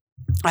there.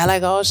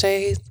 like all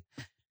shades.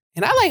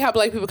 And I like how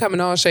black people come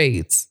in all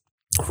shades.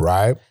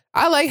 Right?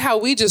 I like how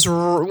we just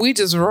run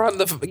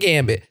the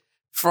gambit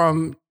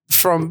from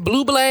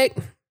blue black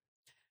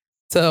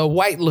to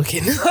white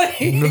looking. Like,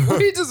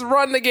 we just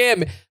run the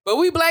gambit. But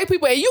we black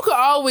people, and you could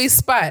always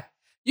spot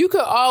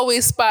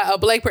a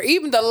black person,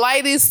 even the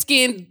lightest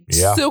skinned,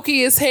 Yeah.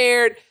 silkiest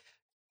haired.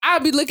 I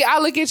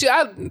look at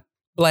you,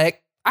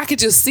 black. I could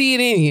just see it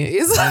in you.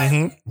 It's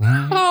like,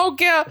 I don't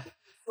care.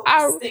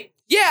 I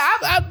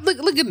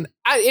look at,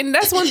 and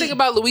that's one thing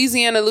about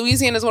Louisiana.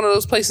 Louisiana is one of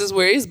those places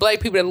where it's black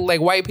people that look like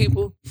white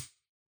people,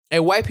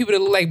 and white people that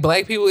look like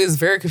black people. Is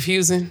very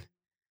confusing.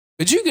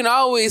 But you can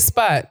always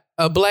spot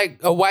a black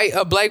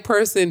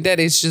person that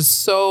is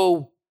just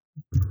so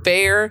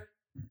fair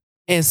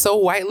and so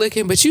white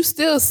looking, but you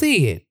still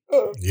see it,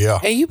 Yeah.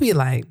 and you be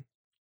like,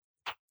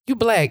 "You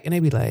black," and they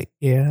be like,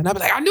 "Yeah," and I be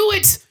like, "I knew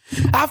it.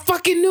 I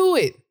fucking knew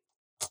it."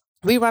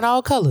 We run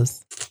all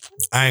colors.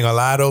 I ain't gonna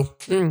lie though.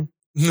 Mm.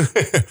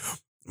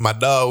 My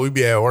dog, we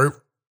be at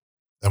work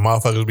and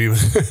motherfuckers be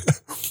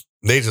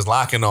they just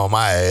locking on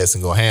my ass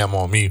and go ham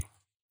on me.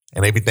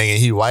 And they be thinking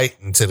he white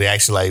until they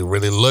actually like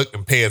really look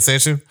and pay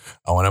attention.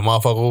 And when that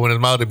motherfucker open his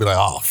mouth, they be like,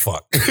 oh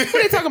fuck. What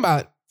they talking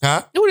about?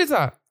 Huh? What they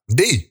talk?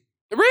 D.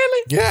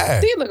 Really? Yeah.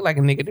 He look like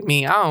a nigga to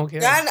me. I don't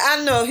care.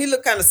 I know. He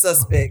look kind of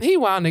suspect. He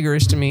wild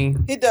niggerish to me.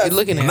 He does. You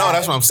looking at No,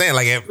 that's what I'm saying.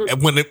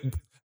 Like when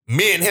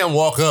me and him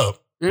walk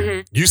up,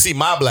 you see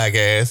my black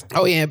ass,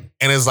 Oh yeah,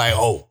 and it's like,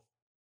 oh,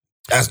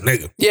 that's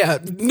nigga. yeah.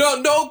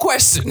 No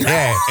question.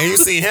 Yeah. And you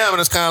see him, and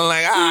it's kind of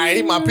like, all right,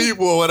 he my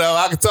people or whatever.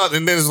 I can talk.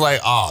 And then it's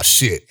like, oh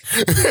shit.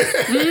 He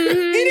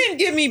didn't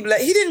give me black.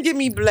 He didn't give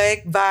me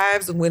black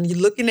vibes when you're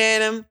looking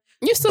at him.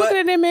 You still looking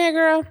at that man,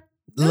 girl?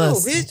 No,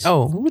 Lust. bitch.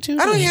 Oh, what you?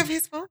 I don't doing? have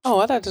his phone. Oh,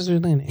 I thought this was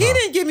looking at. He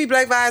didn't give me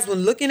black vibes when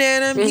looking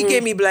at him. He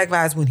gave me black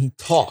vibes when he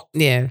talked.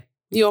 Yeah,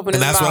 you open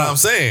And his that's mouth. what I'm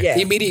saying. Yeah.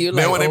 Immediately, you're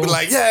Then like, when they be oh.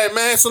 like, yeah,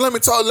 man, so let me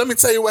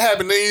tell you what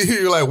happened. Then you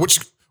hear like,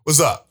 what's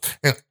up?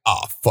 And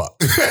oh fuck.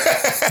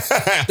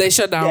 They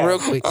shut down real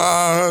quick.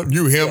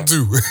 You him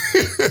too.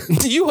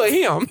 You were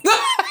him.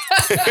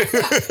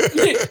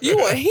 You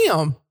were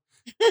him.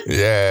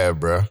 Yeah,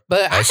 bro.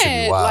 But That should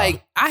be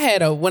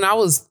wild. when I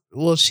was,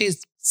 well,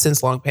 she's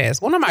since long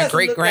passed. One of my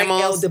great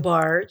grandmas. Like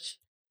DeBarge.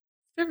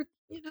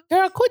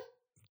 Girl, quit.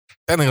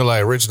 That nigga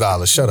like Rich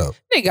Dollar. Shut up.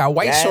 They got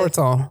white Yes. shorts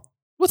on.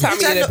 What time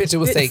of year that picture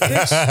was taken?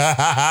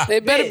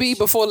 It better be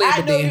before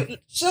Labor Day.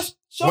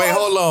 Wait,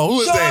 hold on.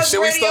 Who is that?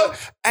 Should we start?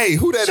 Hey,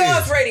 who that Show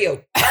us is?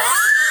 radio.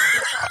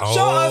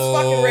 Show us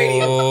fucking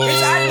radio.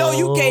 Bitch, I know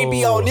you can't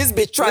be on this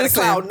bitch trying to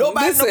clown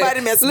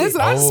nobody messing with.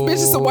 Listen, I just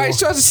bitched some white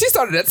shorts and she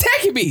started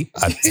attacking me.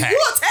 Attack. You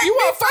attack You me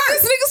want to fuck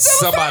this first. nigga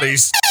still?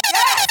 Somebody's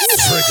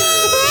trigger.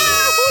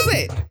 Who's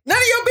it? None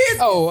of your business.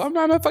 Oh, I'm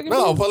not fucking.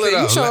 No, pull it You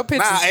up. show her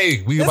pictures. Nah,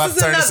 hey, we about to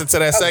turn this into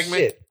that segment.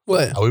 Shit.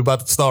 What? Are we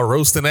about to start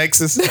roasting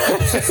exes?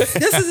 This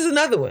is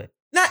another one.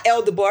 Not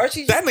El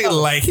DeBarge. That nigga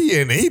like he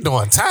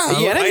doing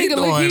time. Yeah, that like nigga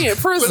look he in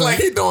prison. Look like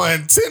he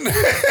doing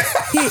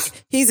 10.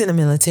 He's in the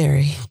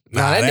military.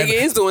 Nah, that nigga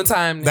is doing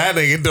time. That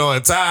nigga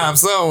doing time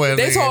somewhere.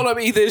 They nigga. told him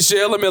either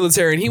jail or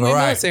military, and he went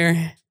Right.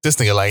 military. This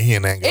nigga like he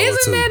in that go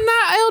Isn't too. that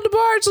not El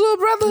DeBarge, little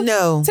brother?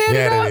 No. Tear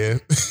Yeah, that it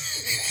up.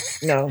 is.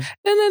 No.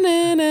 Na, na,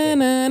 na, na,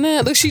 na,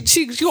 na. Look, she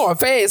going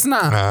fast now.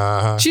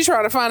 Uh-huh. She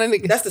trying to find a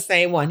nigga. That's the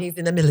same one. He's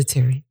in the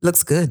military.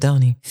 Looks good,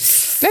 don't he?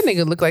 That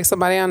nigga look like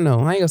somebody I know.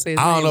 I ain't gonna say his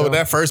I don't name, know, but though.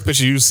 that first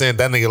picture you sent,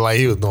 that nigga like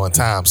he was doing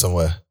time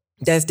somewhere.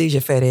 That's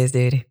DJ Fat Ass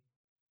Daddy.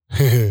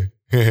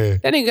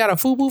 That nigga got a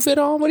FUBU fit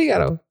on. What he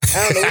got on?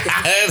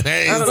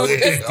 I don't know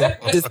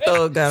what this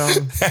thug got on.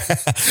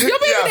 Your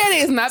baby daddy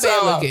is not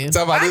bad looking.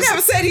 I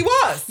never said he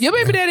was. Your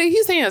baby daddy,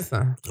 he's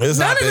handsome. None of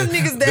them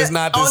niggas that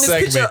not on this this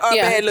picture segment. are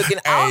Yeah. bad looking.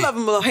 All Hey, of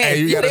them are Hey,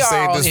 handsome. you Yeah, gotta they are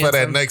save all this for that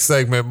handsome. next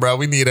segment, bro.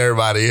 We need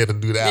everybody here to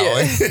do that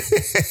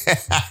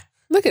one.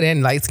 Look at that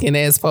light skinned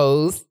ass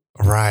pose.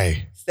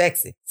 Right.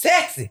 Sexy.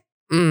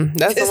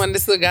 That's the one that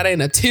still got in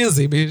a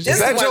tizzy, bitch. Is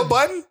that Joe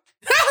Budden?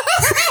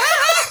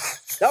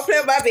 Don't play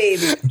with my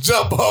baby.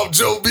 Jump off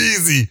Joe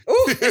Beasy.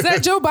 Is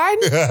that Joe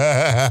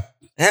Biden?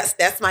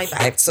 That's my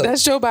vibe. So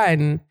That's Joe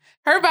Biden.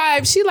 Her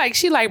vibe, she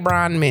like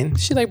brown men.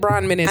 She like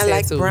brown men and I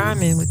tattoos. like brown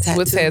men with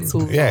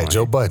tattoos. Yeah, on.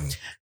 Joe Budden.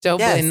 Joe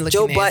yes, Budden.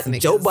 Joe looking ass Button.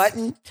 niggas. Joe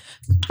Button.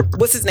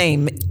 What's his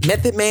name?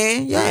 Method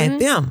Man. Yeah,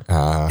 them.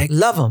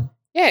 Love them.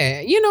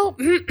 Yeah, you know.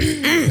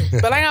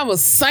 But like I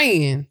was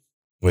saying,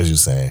 What you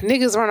saying?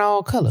 niggas run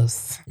all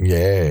colors.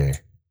 Yeah.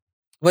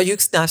 Well, you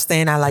not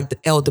saying I like the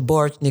El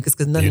DeBarge niggas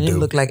because none You of them do.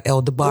 look like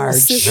El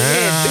DeBarge.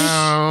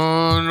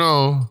 I don't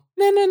know.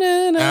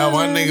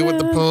 One nigga with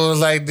the pose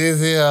like this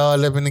here,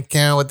 all up in the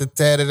can with the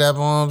tatted up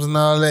arms and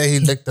all that. He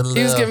looked a little.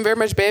 He was giving very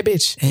much bad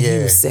bitch. And he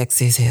Yeah. was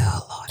sexy as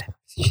hell, Lord.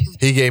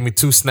 He gave me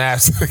 2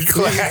 snaps.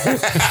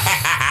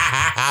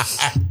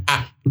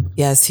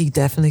 Yes, he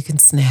definitely can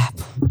snap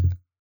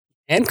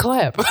And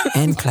clap.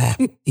 and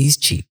clap these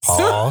cheeks.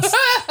 Pause.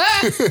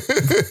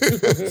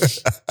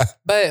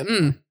 But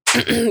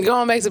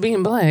going back to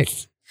being black.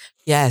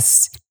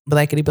 Yes.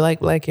 Blackity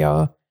black,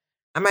 y'all.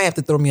 I might have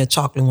to throw me a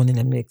chocolate one in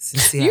the mix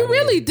and see how You it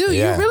really is. do.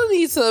 Yeah. You really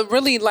need to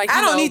really like,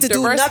 I don't need to do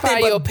diversify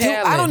nothing your but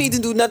palate. I don't need to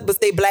do nothing but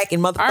stay black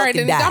and motherfucking All right,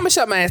 then die. I'm gonna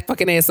shut my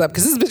fucking ass up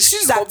because this bitch,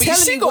 she's Stop gonna be,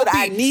 telling she me gonna what be,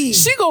 I need.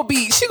 she gonna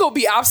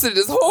be opposite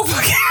this whole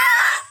fucking.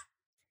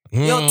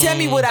 You don't tell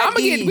me what I I'm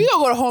gonna need. we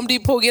gonna go to Home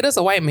Depot, get us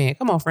a white man.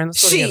 Come on, friend,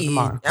 let's go together Shit.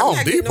 tomorrow. I'm Home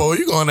not getting Depot,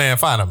 you going there and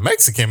find a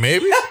Mexican,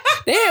 maybe?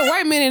 They had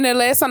white men in there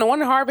last time. The one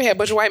in Harvard had a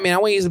bunch of white men. I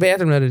went to use the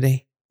bathroom the other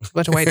day. A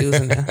bunch of white dudes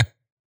in there.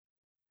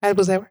 How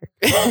was that work?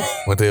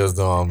 What they was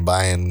doing,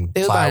 buying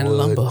They was buying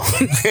plywood. lumber.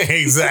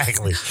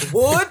 Exactly.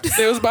 Wood?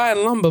 They was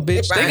buying lumber,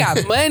 bitch. They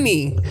got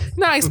money. You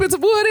know how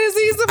expensive wood is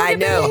these I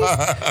know.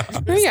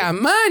 days? They got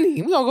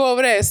money. We gonna go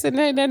over there. Sitting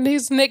there, then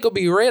his neck will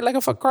be red like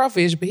a fuck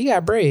crawfish, but he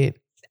got bread.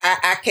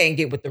 I can't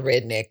get with the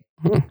redneck.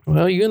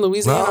 Well, you in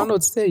Louisiana, No. I don't know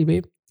what to tell you,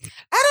 baby.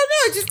 I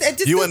don't know. It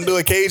just You wouldn't do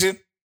a Cajun?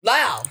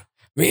 loud.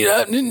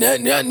 Let's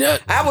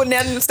I wouldn't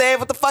understand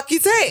what the fuck he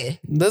said.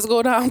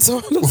 go down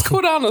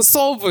to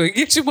Sofa and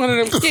get you one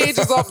of them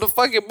cages off the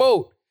fucking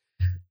boat.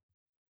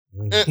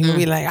 He'll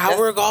be like, I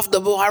work off the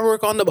boat. I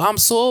work on the boat. I'm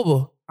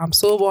sober. I'm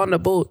sober on the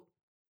boat.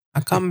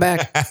 I come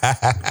back.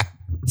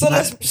 So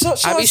let's show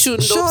I be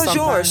shooting dope us yours.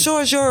 sometimes. Show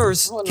us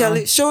yours, Hold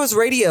Kelly. on. Show us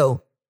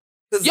radio.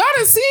 Y'all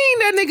done seen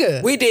that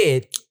nigga. We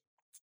did.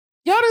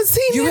 Y'all done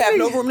seen You that have nigga.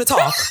 no room to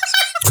talk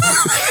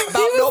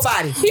about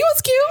nobody. He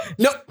was cute.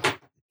 No,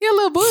 He had a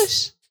little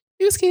bush.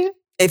 He was cute.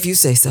 if you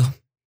say so.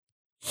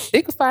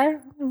 Dick was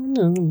fire.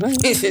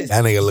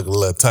 That nigga look a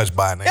little touched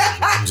by an angel.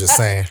 I'm just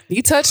saying.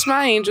 He touched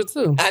my angel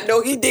too. I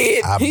know he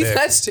did. I He bet.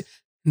 touched it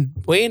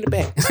way in the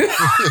back.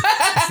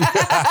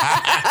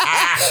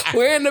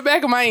 Way in the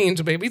back of my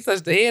angel, baby. He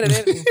touched the head of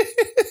that.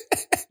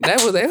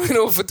 That went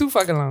over for too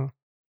fucking long.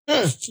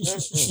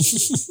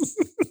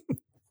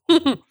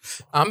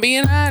 I'm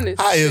being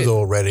honest. How is Shit.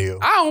 old radio?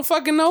 I don't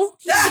fucking know.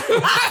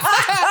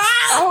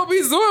 I hope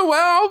he's doing well.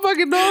 I don't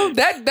fucking know.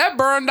 That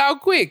burned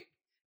out quick.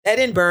 That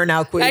didn't burn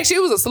out quick. Actually,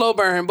 it was a slow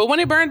burn. But when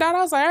it burned out,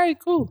 I was like, all right,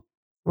 cool.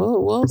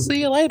 We'll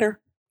see you later.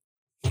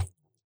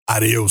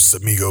 Adios,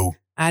 amigo.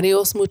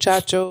 Adios,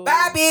 muchacho.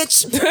 Bye,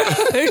 bitch.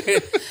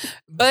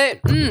 But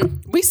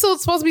we still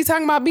supposed to be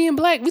talking about being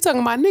black. We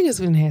talking about niggas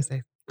who didn't have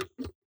sex.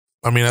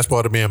 I mean, that's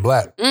part of being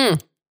black.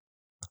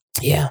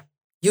 Yeah.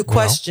 You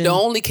question, The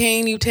only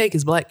cane you take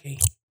is black cane.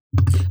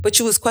 but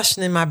you was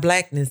questioning my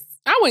blackness.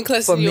 I wouldn't For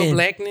question your men.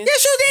 blackness.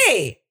 Yes, you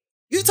did.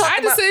 You talking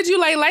I just about said you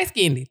like light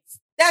skinned.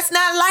 that's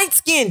not light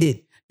skinned.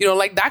 You don't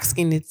like dark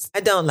skinned.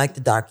 I don't like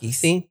the darkies.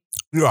 See?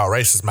 You are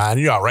racist, man.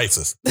 You are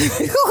racist.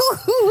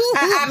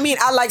 I mean,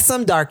 I like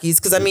some darkies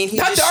because I mean, he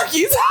Not just,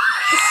 darkies.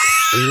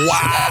 Wow.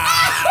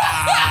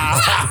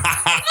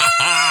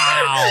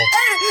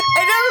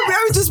 And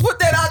let me just put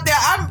that out there.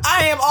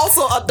 I am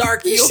also a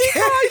darkie. She Okay?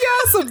 called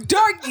y'all some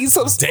darkies,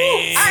 some spooks.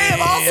 I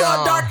am also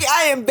a darkie.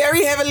 I am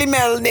very heavily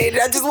melanated.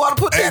 I just want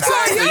to put that out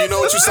Exactly. there. You know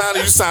what you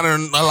sounded? You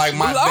sounded like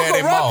my daddy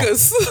Uncle mom.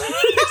 Ruckus.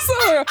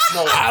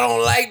 I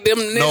don't like them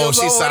niggas No,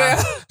 she over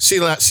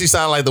there. she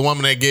sounded like the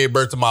woman that gave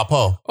birth to my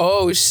Paul.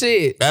 Oh,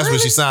 shit. That's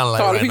what she sounded like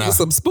Calling right people now.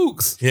 some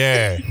spooks.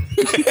 Yeah.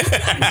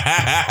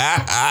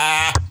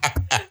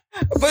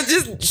 But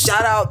just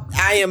shout out,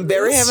 I am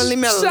very heavily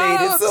melanated.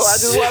 Shout So I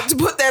just want to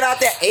put that out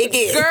there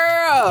again.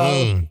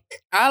 Girl.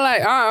 I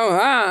like,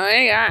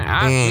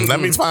 Let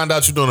me find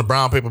out you're doing a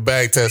brown paper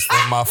bag test for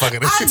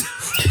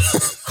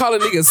motherfucking.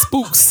 calling niggas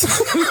spooks.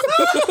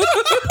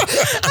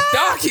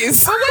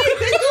 Darkies.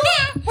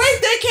 Wait,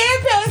 they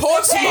can't pass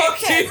Porch the bag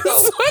monkeys.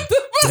 test. What the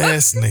fuck?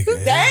 This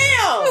nigga.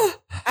 Damn.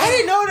 I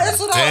didn't know that's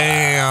what They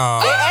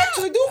Damn.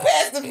 actually do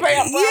pass the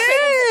brown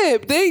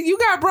paper. Yeah, you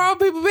got brown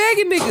paper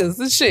bagging niggas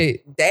and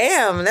shit.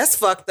 Damn, that's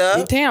fucked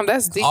up. Damn,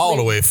 that's deep. All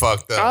the way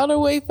fucked up. All the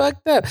way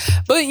fucked up.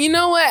 But you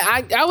know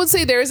what? I would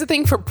say there is a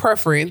thing for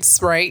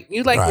preference, right?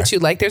 You like Right. what you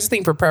like. There's a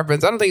thing for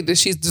preference. I don't think that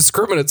she's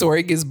discriminatory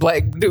against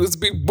black dudes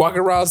be walking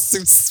around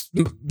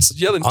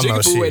yelling Oh, no, jigaboo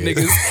at she is.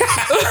 niggas.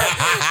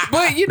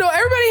 But you know,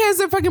 everybody has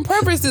their fucking fucking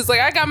purpose is. Like,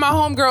 I got my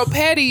homegirl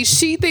Patty.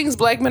 She thinks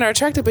black men are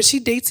attractive, but she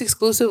dates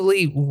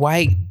exclusively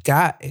white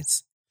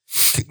guys.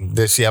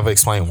 Did she ever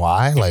explain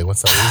why? Like,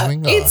 what's the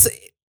reasoning?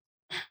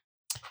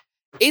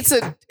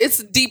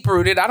 It's deep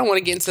rooted. I don't want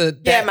to get into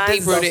that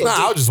deep rooted. No,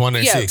 I was just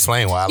wondering if she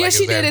explained why. Yeah, like,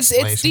 she did.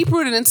 It's deep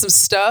rooted in some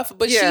stuff,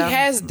 but she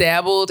has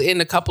dabbled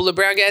in a couple of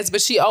brown guys,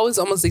 but she always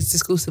almost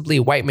exclusively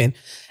white men.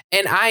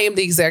 And I am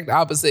the exact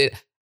opposite.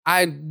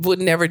 I would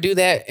never do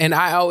that. And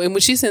and when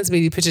she sends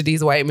me the picture of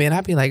these white men,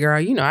 I'd be like, girl,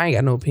 you know, I ain't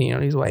got no opinion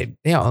on these white.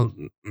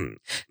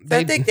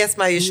 I think that's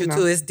my issue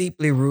too. It's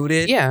deeply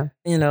rooted. Yeah.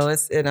 You know,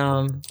 it's deeply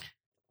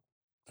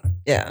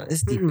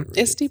rooted.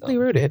 It's deeply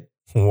rooted.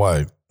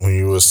 What? When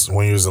you was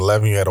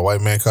 11, you had a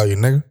white man call you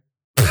nigga?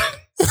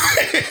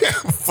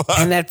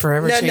 And that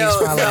forever changed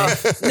my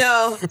life.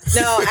 No.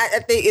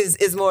 I think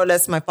it's more or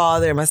less my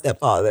father and my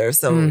stepfather.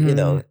 So, you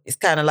know, it's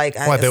kind of like...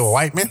 What, they were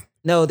white men?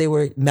 No, they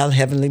were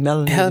heavenly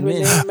melanated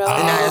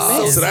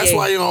men. So that's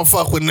why you don't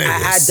fuck with niggas.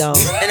 I don't.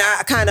 And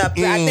I kind of...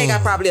 I think I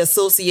probably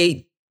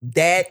associate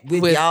that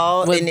with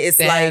y'all. And it's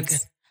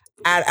dads.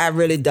 Like... I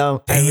really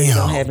don't. I really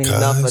don't have any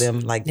love for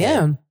them like that.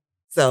 Yeah.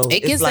 So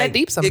it gets that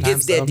deep sometimes. It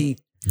gets that deep.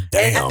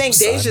 Damn, and I think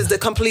Deja's the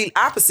complete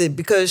opposite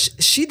because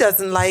she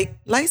doesn't like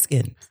light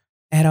skin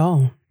at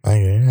all.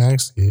 I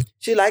see it.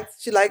 She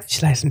likes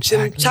some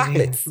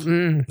chocolates.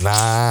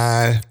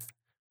 Nah,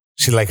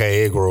 she like her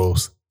egg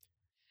rolls.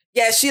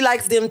 Yeah, she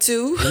likes them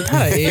too. Not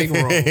an egg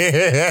roll.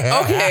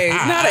 Okay,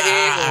 not an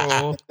egg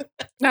roll.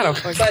 Not a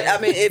fucking. But I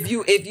mean, if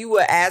you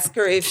would ask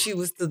her if she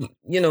was to,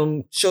 you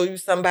know, show you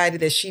somebody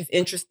that she's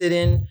interested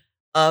in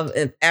of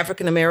an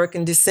African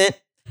American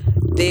descent,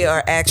 they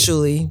are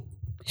actually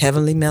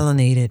heavily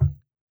melanated.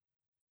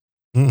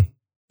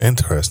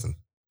 Interesting.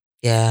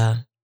 Yeah.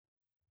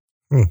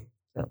 So.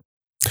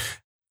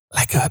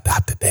 Like her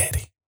adopted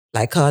daddy.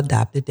 Like her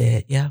adopted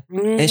dad, yeah.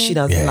 And she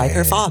doesn't like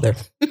her father.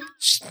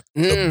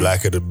 The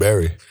blacker the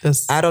berry.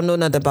 I don't know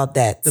nothing about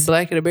that. The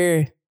blacker the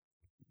berry,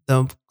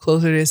 the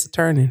closer it is to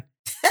turning.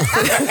 I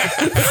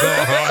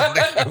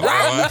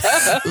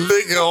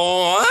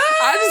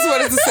just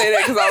wanted to say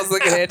that because I was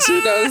looking at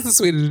you. No, this is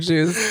sweet as the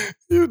juice.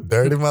 You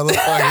dirty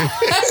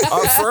motherfucker.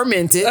 Or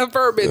fermented.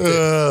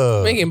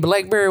 Making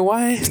blackberry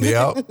wine.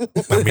 Yep.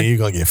 I mean, you're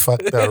going to get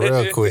fucked up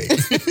real quick.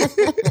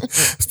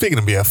 Speaking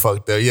of being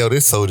fucked up, yo,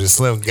 this Soldier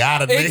Slim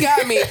got it. It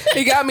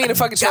got me in a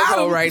fucking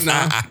chokehold right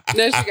now.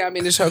 Then she got me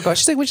in the chokehold.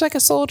 She's like, would you like a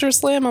Soldier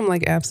Slim? I'm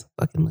like,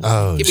 absolutely.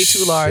 Oh, give me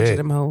 2 large of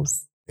them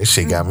hoes. This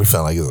shit got me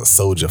feeling like it was a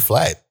Soldier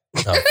Flat.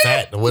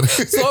 Fat.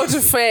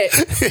 Soldier Fat.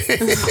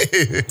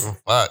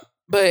 Fuck.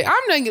 But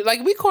I'm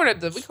like, we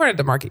cornered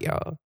the market,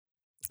 y'all.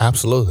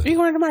 Absolutely. We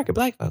cornered the market,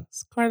 black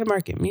folks. Cornered the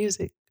market.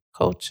 Music,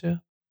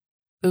 culture,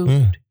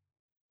 food.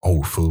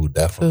 Oh, food,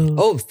 definitely.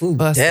 Food,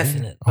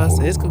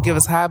 definitely. It's gonna give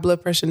us high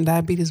blood pressure and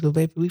diabetes, but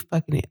baby, we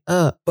fucking it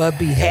up. But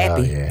be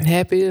happy. Yeah.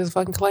 Happy as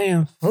fucking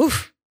clam.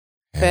 Oof.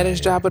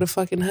 Fattest drop of the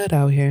fucking hood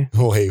out here.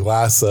 Wait,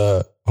 I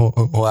saw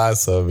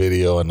a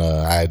video on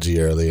IG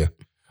earlier.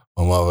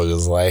 My mother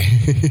was like,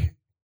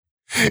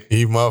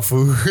 eat my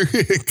food,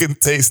 couldn't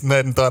taste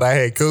nothing, thought I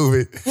had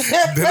COVID.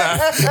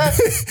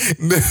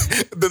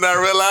 then I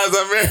realized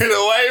I married a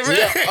white man.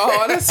 Yeah.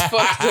 Oh, that's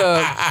fucked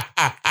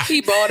up.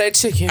 He bought that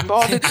chicken,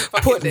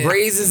 put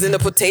raisins in the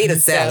potato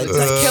salad,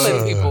 just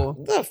killing people.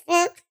 What the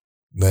fuck?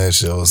 That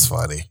shit was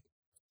funny.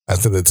 I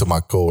sent it to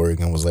my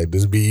coworker and was like,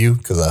 this be you?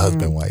 Because her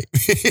husband white.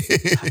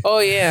 Oh,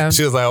 yeah.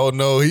 She was like, oh,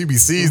 no, he be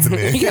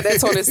seasoning. He got that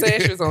Tony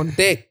Sashers on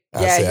deck.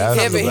 Yeah,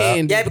 he's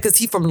heavy-handed. Yeah, because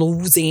he from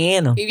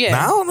Louisiana. Yeah.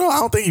 Nah, I don't know. I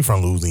don't think he's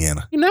from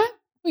Louisiana. You not?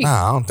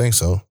 Nah, I don't think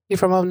so. He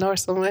from up north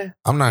somewhere?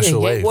 I'm not sure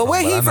where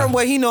where he from,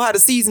 where he know how to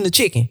season the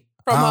chicken?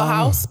 From her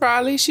house,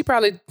 probably. She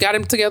probably got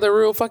him together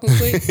real fucking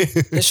quick.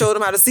 And showed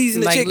him how to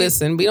season the chicken. Like,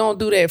 listen, we don't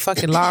do that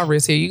fucking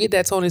Lawrence here. You get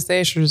that Tony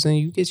Sashers and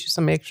you get you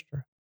some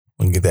extra.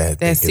 Get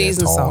that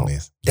season salt.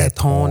 That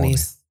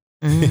Tony's.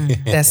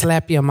 That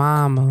slap your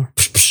mama.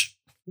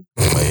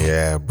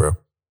 Yeah, bro.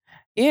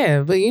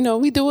 Yeah, but you know,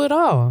 we do it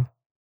all.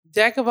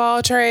 Jack of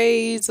all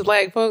trades,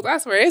 black folks. I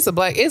swear,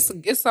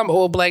 it's some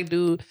old black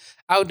dude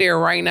out there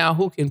right now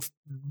who can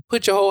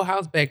put your whole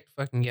house back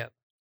fucking together.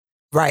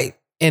 Right.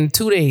 In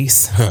 2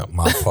 days.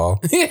 My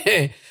fault.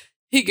 Yeah.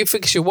 He can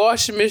fix your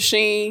washing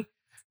machine.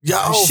 Yo,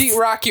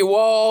 sheetrock your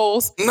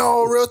walls.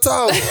 No, real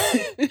talk.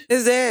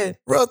 Is that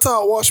real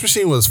talk? Wash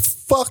machine was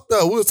fucked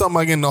up. We was talking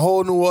about getting a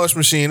whole new wash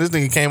machine. This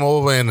nigga came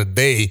over in a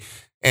day,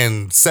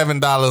 and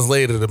 $7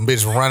 later, the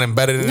bitch running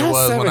better than it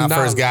was when I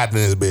first got in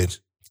this bitch.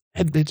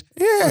 That bitch,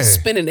 yeah,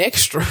 spending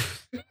extra.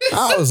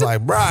 I was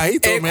like, bruh, he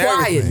told me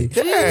everything.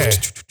 Yeah.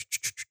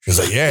 He's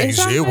like, yeah,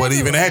 shit wasn't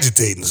even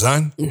agitating,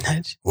 son.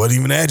 Wasn't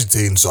even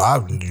agitating, so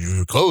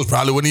your clothes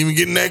probably wasn't even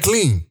getting that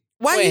clean.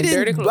 Why you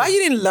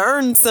didn't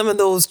learn some of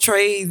those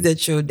trades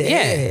that your dad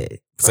had?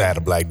 Because I had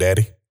a black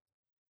daddy.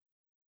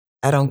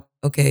 I don't.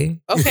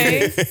 Okay.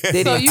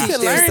 Did so you can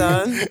learn.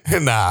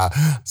 Son? Nah.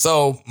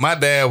 So my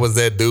dad was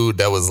that dude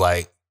that was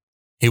like,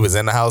 he was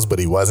in the house, but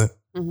he wasn't.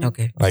 Mm-hmm.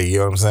 Okay. Like, you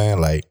know what I'm saying?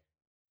 Like,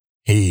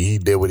 he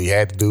did what he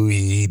had to do.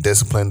 He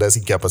disciplined us.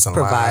 He kept us in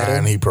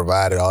line. He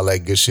provided all that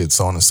good shit,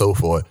 so on and so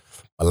forth.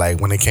 But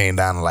like when it came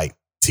down to like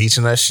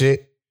teaching us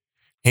shit,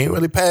 he ain't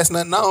really passed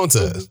nothing on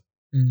to us.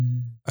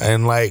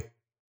 And like,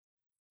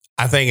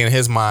 I think in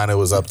his mind, it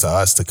was up to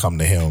us to come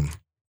to him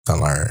to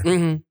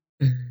learn.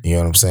 You know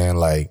what I'm saying?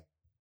 Like,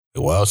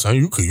 well, son,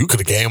 you could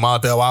have came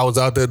out there while I was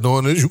out there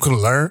doing this. You could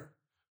have learned.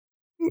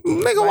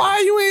 Nigga,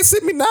 why you ain't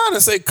sit me down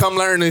and say, come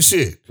learn this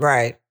shit?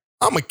 Right.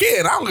 I'm a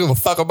kid. I don't give a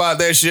fuck about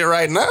that shit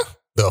right now.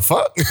 The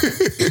fuck?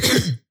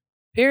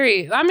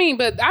 Period. I mean,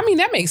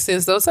 that makes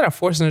sense though. Instead of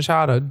forcing a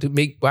child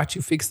to watch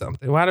you fix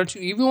something, why don't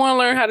you, if you want to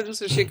learn how to do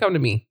some shit, come to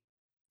me.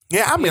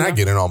 Yeah, I mean, I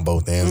get it on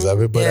both ends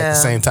of it, but at the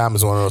same time,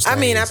 it's one of those things. I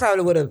mean, I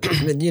probably would have,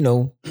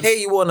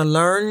 hey, you want to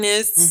learn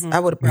this? I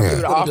would have probably put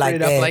it like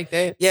that. Like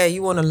that. Yeah,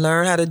 you want to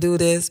learn how to do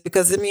this?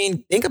 Because, I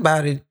mean, think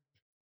about it.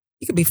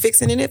 He could be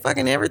fixing it,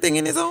 fucking everything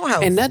in his own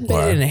house. And nothing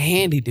better than a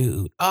handy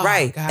dude. Oh,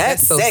 right. God,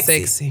 that's so sexy.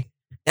 sexy.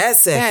 That's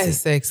sexy. That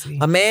is sexy.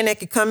 A man that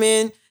could come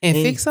in and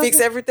fix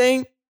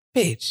everything.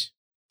 Bitch.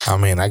 I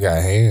mean, I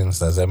got hands.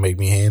 Does that make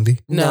me handy?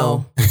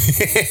 No. Damn.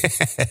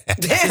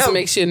 Just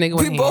make sure nigga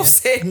with We both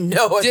said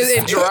no. Just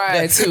and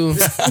dry too.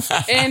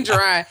 And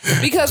dry.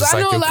 Because Just I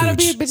know like a lot your of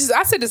cooch. bitches.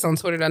 I said this on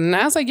Twitter the other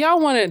night. I was like, y'all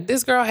wanted,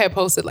 this girl had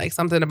posted like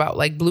something about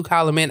like blue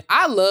collar men.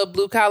 I love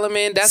blue collar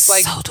men. That's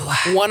like So do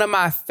I. one of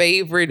my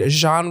favorite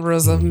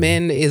genres of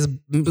men is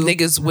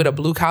niggas with a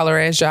blue collar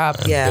ass job.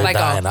 Yeah. They're Like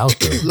dying out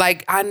there.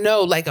 like I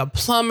know, like a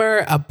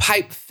plumber, a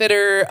pipe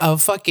fitter, a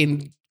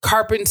fucking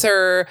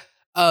carpenter,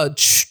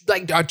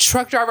 like a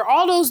truck driver,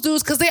 all those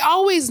dudes, because they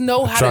always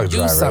know how to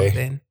do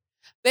something.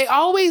 They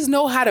always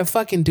know how to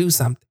fucking do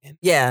something.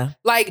 Yeah.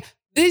 Like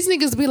these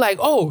niggas be like,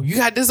 oh, you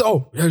got this.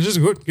 Oh, yeah, just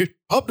go get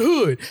up the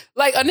hood.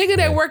 Like a nigga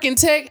that work in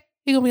tech,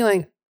 he gonna be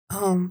like,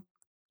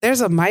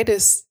 there's a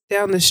Midas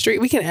down the street.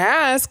 We can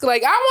ask.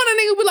 Like, I want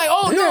a nigga to be like,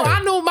 oh no,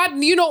 I know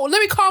let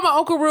me call my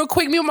uncle real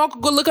quick. Me and my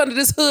uncle go look under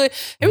this hood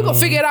and we're gonna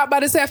figure it out by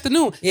this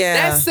afternoon.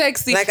 Yeah. That's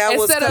sexy. Like I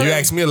was Instead of, You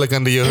ask me to look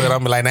under your hood,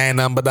 I'm like, that ain't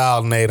nothing but the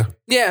alternator.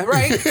 yeah,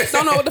 right.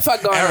 Don't know what the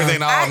fuck going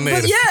Everything on.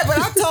 alternator. But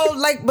I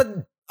told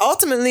but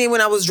ultimately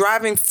when I was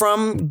driving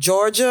from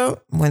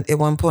Georgia, at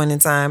one point in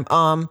time,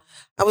 I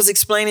was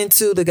explaining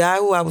to the guy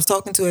who I was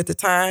talking to at the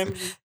time,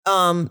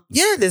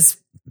 this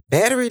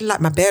battery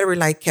light, my battery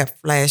light kept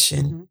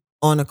flashing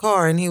on the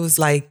car, and he was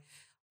like,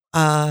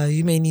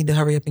 you may need to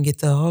hurry up and get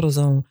to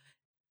AutoZone.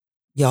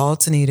 Your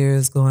alternator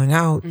is going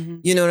out.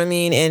 You know what I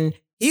mean? And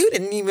he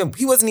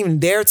wasn't even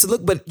there to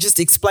look, but just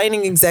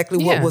explaining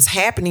exactly what was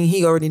happening.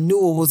 He already knew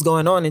what was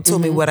going on and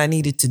told me what I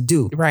needed to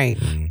do. Right.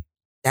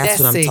 That's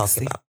what I'm sexy.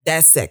 talking about.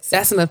 That's sexy.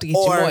 That's enough to get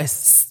you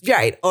moist.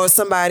 Right. Or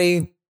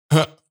somebody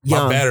My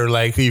young. battery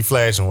like he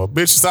flashing. Well,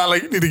 bitch, you sound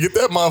like you need to get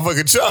that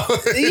motherfucking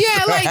charged.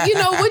 Yeah,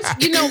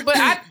 like,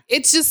 but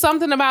it's just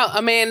something about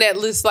a man that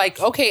lists like,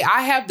 okay,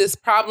 I have this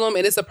problem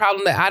and it's a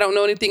problem that I don't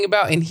know anything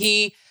about, and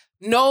he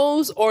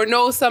knows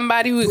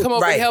somebody who can come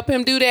over and help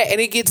him do that,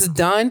 and it gets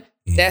done.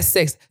 That's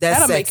sex.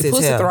 That'll make your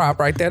pussy throb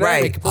right there.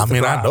 That'll make your pussy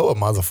throb. I know a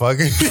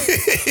motherfucker.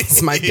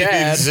 It's my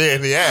dad.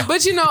 Shit, yeah.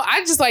 But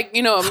I just like,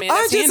 a man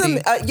that's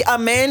handy. A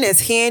man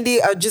that's handy,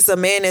 or just a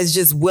man that's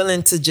just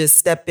willing to just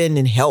step in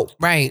and help.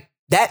 Right.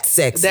 That's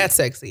sexy. That's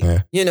sexy.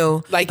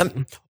 Yeah. Like,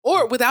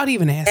 or without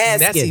even asking.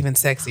 That's even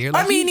sexier.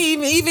 Like, I mean,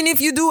 even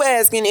if you do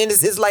ask, and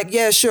it's like,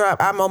 yeah, sure,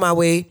 I'm on my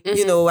way.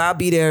 I'll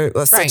be there,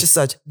 or such and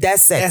such.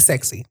 That's sexy. That's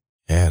sexy.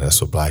 Yeah,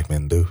 that's what black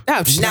men do.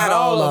 No, not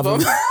all of them.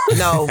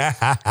 No.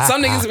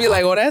 Some niggas be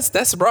like, oh,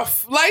 that's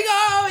rough. Like,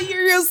 oh,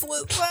 you're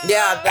useless.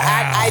 Yeah,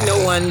 I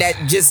know one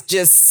that just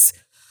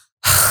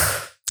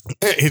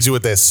hit you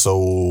with that. So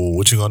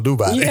what you gonna do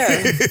about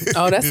it?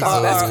 Oh,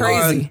 that's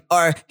crazy.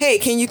 Or hey,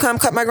 can you come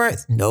cut my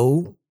grass?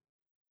 No.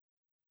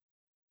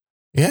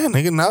 Yeah,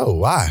 nigga, no.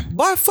 Why?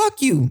 Boy,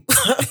 fuck you.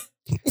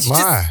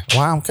 Why?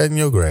 Why I'm cutting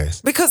your grass?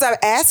 Because I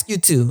asked you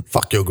to.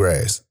 Fuck your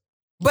grass.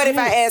 But if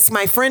I ask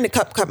my friend to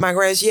cut my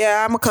grass,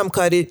 I'm gonna come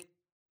cut it.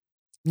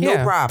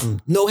 No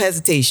problem. No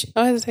hesitation.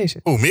 No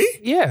hesitation. Who, me?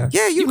 Yeah.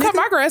 Yeah, you cut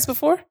my grass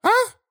before.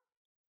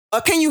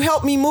 Huh? Can you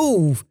help me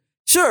move?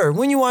 Sure.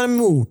 When you want to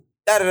move.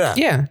 Da-da-da.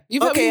 Yeah.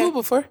 You've helped me move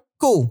before.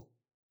 Cool.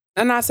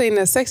 I'm not saying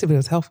that's sexy, but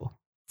it's helpful.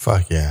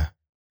 Fuck yeah.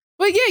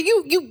 But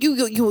yeah,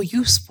 you were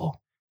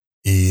useful.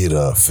 Eat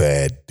a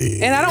fat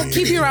dick. And I don't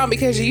keep you around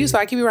because you're useful.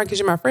 I keep you around because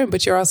you're my friend,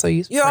 but you're also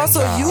useful. You're also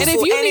useful. And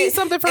if you need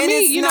something from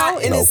me,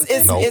 I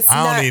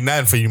don't need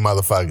nothing for you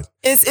motherfuckers.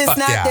 It's not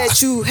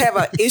that you have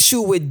an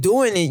issue with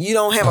doing it. You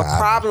don't have a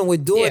problem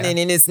with doing it,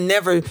 and it's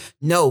never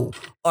no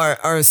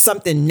or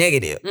something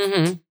negative.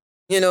 Mm-hmm.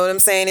 You know what I'm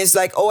saying? It's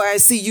like, oh, I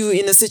see you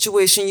in a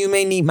situation. You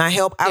may need my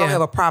help. I don't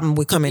have a problem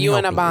with coming. You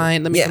in a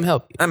bind. Let me come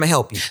help you. I'm gonna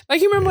help you. Like,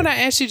 you remember when I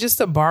asked you just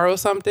to borrow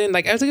something?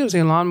 Like, I think it was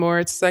your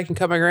lawnmower so I can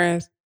cut my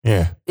grass.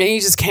 Yeah. And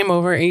you just came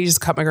over and you just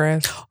cut my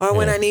grass. Or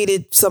when I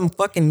needed some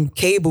fucking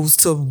cables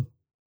to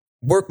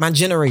work my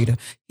generator.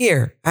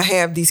 Here, I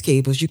have these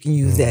cables. You can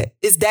use that.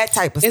 It's that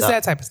type of stuff. It's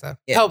that type of stuff.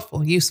 Yeah.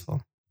 Helpful,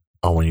 useful.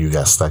 Oh, when you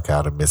got stuck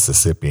out in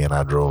Mississippi and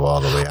I drove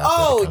all the way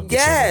out there to come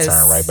get you and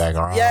turn right back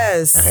around.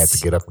 Yes. I had to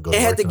get up and go to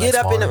work. I had to get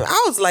up and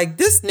I was like,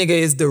 this nigga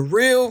is the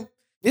real.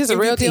 This is a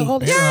real deal.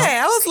 Hold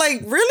I was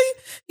like, really?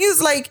 He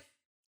was like,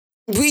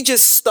 we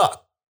just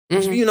stuck.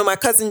 You know, my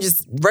cousin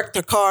just wrecked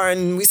her car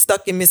and we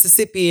stuck in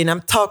Mississippi and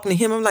I'm talking to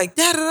him. I'm like,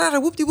 da da da,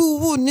 whoop de woo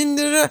woo,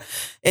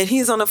 and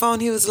he's on the phone.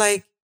 He was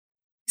like,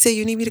 he said,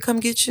 "You need me to come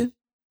get you?" And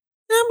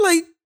I'm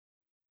like,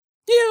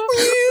 yeah.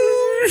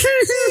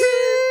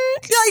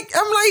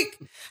 I'm like,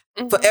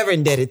 forever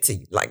indebted to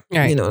you. Like,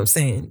 you know what I'm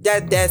saying?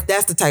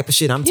 That's the type of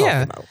shit I'm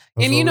talking about.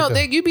 And you know,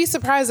 you'd be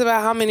surprised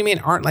about how many men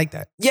aren't like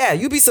that. Yeah,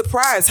 you'd be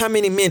surprised how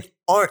many men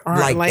aren't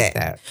like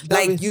that.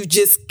 Like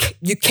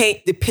you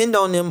can't depend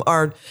on them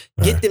or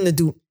get them to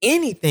do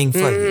anything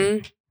for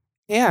you.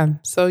 Yeah.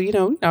 So, you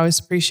know, we always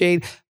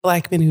appreciate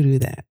Black men who do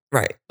that.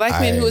 Right. Black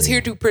men who is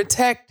here to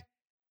protect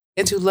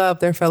and to love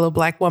their fellow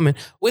Black woman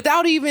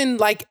without even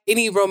like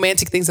any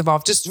romantic things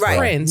involved. Just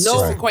friends,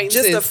 just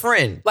acquaintances. Just a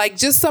friend. Like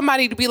just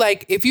somebody to be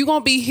like, if you're going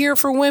to be here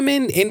for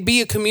women and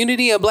be a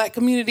community, a Black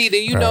community,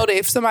 then you know that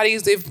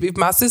if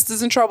my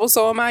sister's in trouble,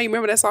 so am I. You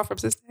remember that song from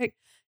Sister Act?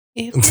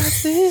 If my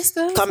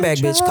sister's come back,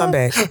 bitch. Come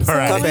back. All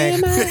right. Come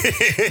back.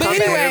 Come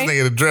back. This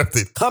nigga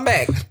drifted. Come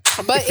back.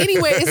 But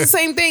anyway, it's the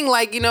same thing.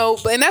 Like, you know,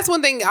 and that's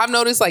one thing I've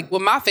noticed, like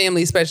with my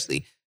family,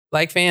 especially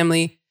Black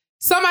family,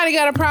 somebody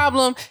got a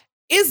problem.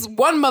 It's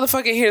one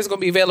motherfucker here that's going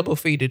to be available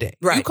for you today.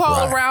 Right. You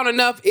call around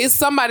enough, it's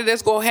somebody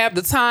that's going to have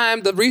the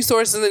time, the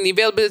resources, and the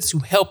availability to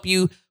help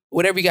you,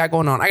 whatever you got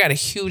going on. I got a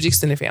huge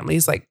extended family.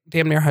 It's like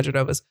damn near 100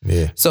 of us.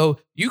 Yeah. So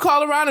you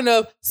call around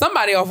enough,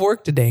 somebody off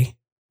work today.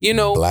 You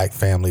know, Black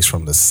families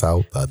from the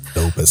South are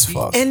dope as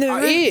fuck. And the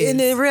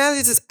reality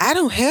is, I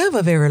don't have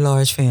a very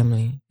large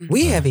family.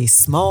 We have a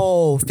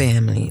small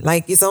family.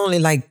 Like it's only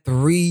like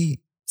 3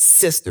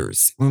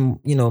 sisters. You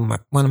know,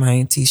 one of my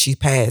aunties, she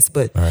passed,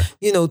 but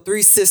you know,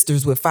 3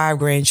 sisters with 5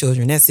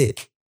 grandchildren. That's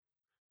it.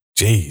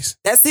 Jeez.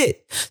 That's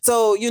it.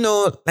 So, you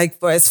know, like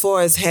as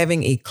far as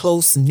having a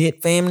close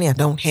knit family, I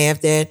don't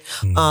have that.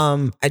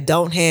 I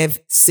don't have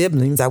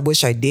siblings. I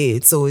wish I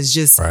did. So it's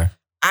just, I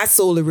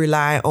solely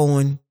rely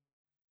on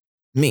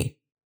me.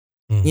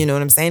 You know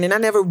what I'm saying? And I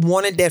never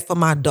wanted that for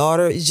my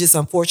daughter. It's just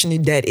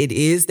unfortunate that it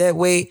is that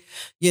way,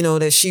 you know,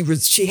 that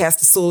she has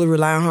to solely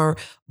rely on her.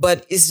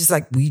 But it's just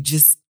like, we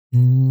just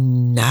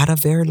not a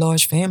very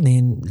large family,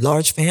 and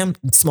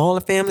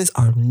smaller families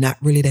are not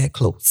really that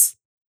close.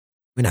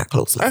 We're not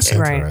close like That's that.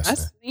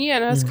 interesting.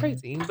 That's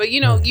crazy. But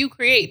you know, you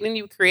create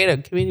a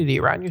community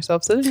around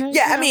yourself. So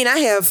I mean, I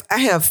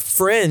have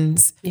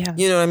friends. Yeah.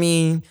 You know what I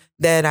mean?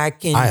 That I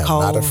can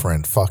call. I am not a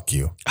friend. Fuck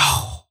you.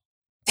 Oh,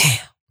 damn.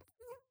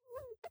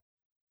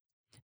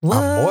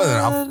 I'm more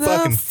than a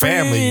fucking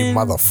family, you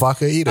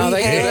motherfucker. Eat a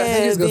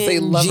he was gonna say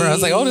lover. I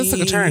was like, oh, this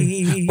took a turn.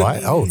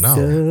 What? Oh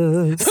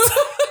no.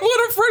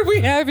 What a friend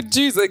we have in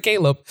Jesus,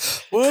 Caleb.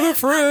 What a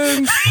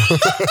friend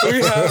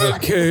we have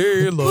in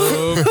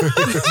Caleb.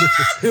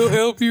 He'll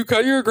help you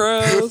cut your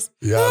grass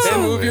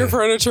and move your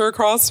furniture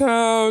across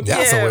town.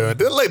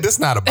 This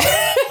not about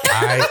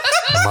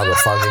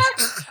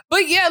motherfuckers.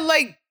 But you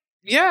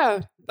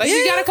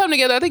gotta come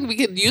together. I think we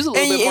could use a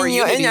little bit more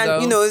unity, though.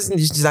 You know, it's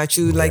just like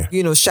you, like,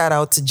 you know, shout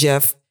out to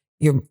Jeff,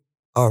 your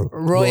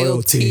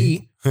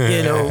royalty.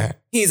 You know,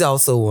 he's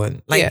also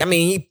one. Like, I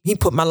mean, he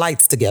put my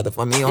lights together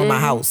for me on my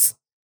house.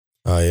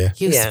 Oh, yeah.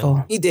 Useful.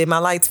 Yeah, he did my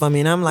lights for me.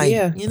 And I'm like,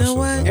 you know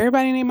what?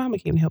 Everybody and their mama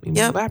came to help me.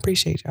 Yeah. I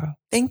appreciate y'all.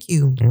 Thank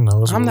you.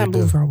 I'm not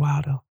moving for a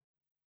while, though.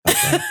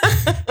 Okay.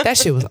 That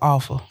shit was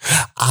awful.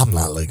 I'm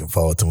not looking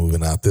forward to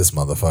moving out this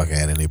motherfucker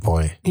at any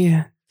point.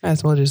 Yeah. Might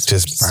as well just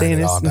burn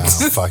it all down.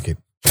 Fuck it.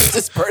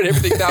 Just burn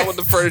everything down with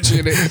the furniture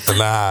in it.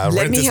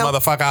 Rent this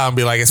motherfucker out and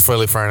be like, it's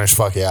fully furnished.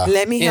 Fuck y'all.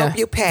 Let me help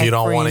you pack. If you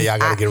don't want it, y'all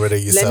got to get rid of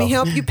yourself. Let me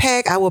help you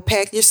pack. I will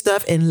pack your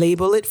stuff and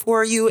label it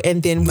for you.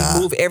 And then we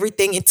move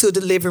everything into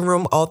the living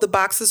room. All the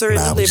boxes are in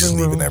the living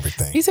room. Leaving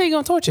everything. He said you're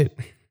going to torch it.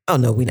 Oh,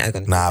 no, we're not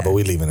going to. But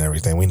we leaving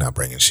everything. We not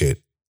bringing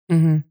shit.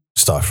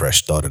 Start fresh,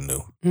 start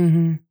anew.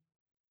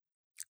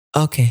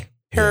 Okay.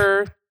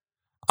 Sure.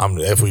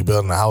 If we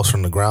building a house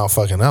from the ground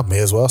fucking up, may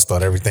as well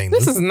start everything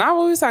This is not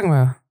what we was talking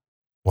about.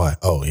 What?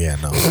 Oh, yeah,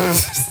 no.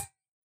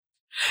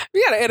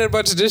 We got to edit a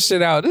bunch of this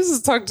shit out. This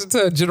is talking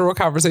to a general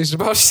conversation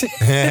about shit.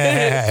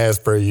 As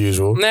per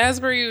usual.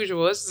 As per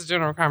usual. This is a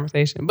general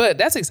conversation. But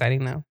that's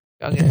exciting, though.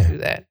 Y'all get to do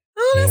that.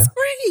 Oh, that's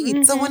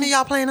great. So when are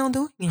y'all planning on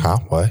doing it? Huh?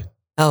 What?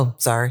 Oh,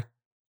 sorry.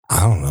 I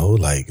don't know.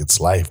 Like, it's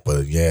life.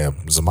 But yeah,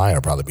 Zamaya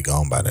will probably be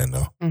gone by then,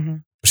 though.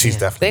 She's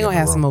definitely They going to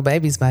have some more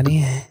babies by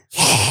then.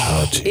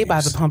 Oh, he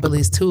about to pump at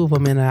least 2 of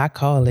them in. I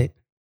call it.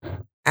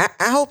 I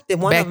hope that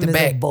one of them is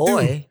a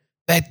boy.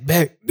 Back to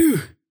back.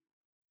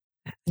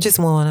 I just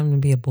want him to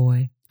be a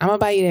boy. I'm gonna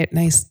buy you that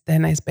nice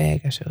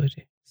bag I showed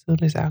you.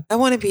 Soon as I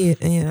want to be,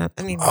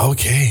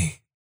 okay.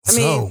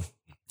 So,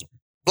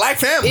 Black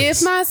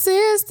families. If my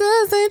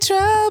sister's in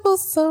trouble,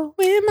 so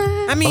am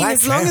I. I mean, Black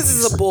as long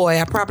as it's a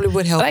boy, I probably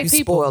would help Black you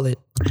people. spoil it.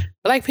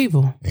 Black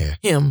people. Yeah.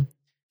 Him.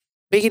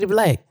 Biggity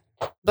black.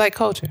 Black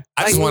culture.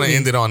 I just want to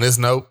end it on this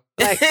note.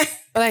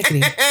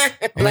 Blackity.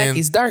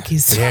 Blackies,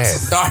 darkies. Yeah,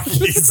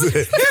 darkies. I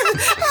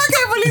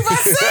can't believe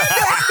I said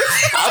that.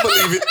 I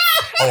believe it.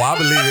 Oh, I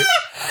believe it.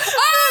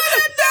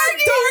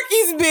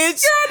 Darkies,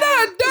 bitch. You're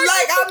not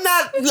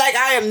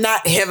I am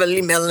not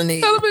heavily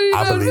melanated.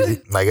 I believe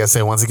it. Like I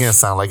said, once again,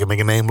 sound like a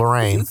nigga named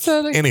Lorraine.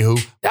 Anywho,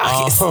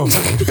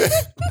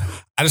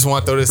 I just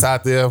want to throw this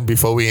out there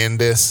before we end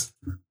this.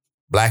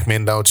 Black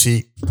men don't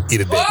cheat.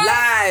 Eat a dick.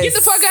 Lies. Get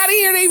the fuck out of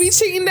here. They be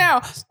cheating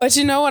now. But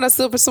you know what? I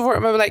still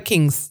support my black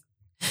kings.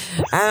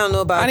 I don't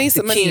know about I need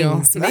some money.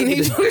 kings.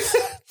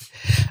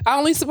 I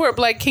only support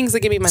black kings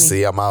that give me money.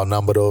 See, I'm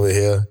outnumbered over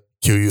here.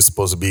 Q, you're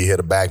supposed to be here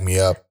to back me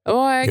up.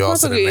 Oh, You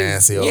also the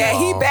Nancy. Yeah,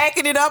 he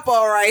backing it up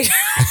all right.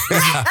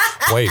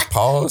 Wait,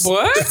 pause.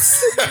 What?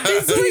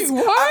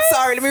 What? I'm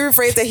sorry. Let me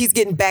rephrase that. He's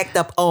getting backed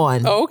up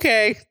on.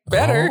 Okay,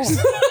 better.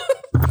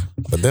 Oh.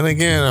 But then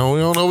again, we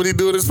don't know what he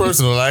do in his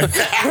personal life.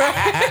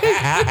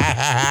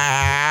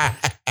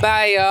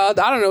 Bye, y'all. I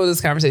don't know what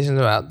this conversation is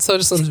about. So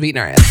just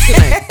beating our ass.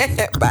 Good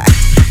night. Bye.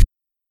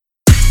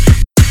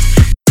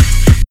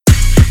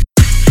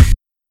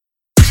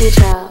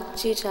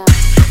 Chicha.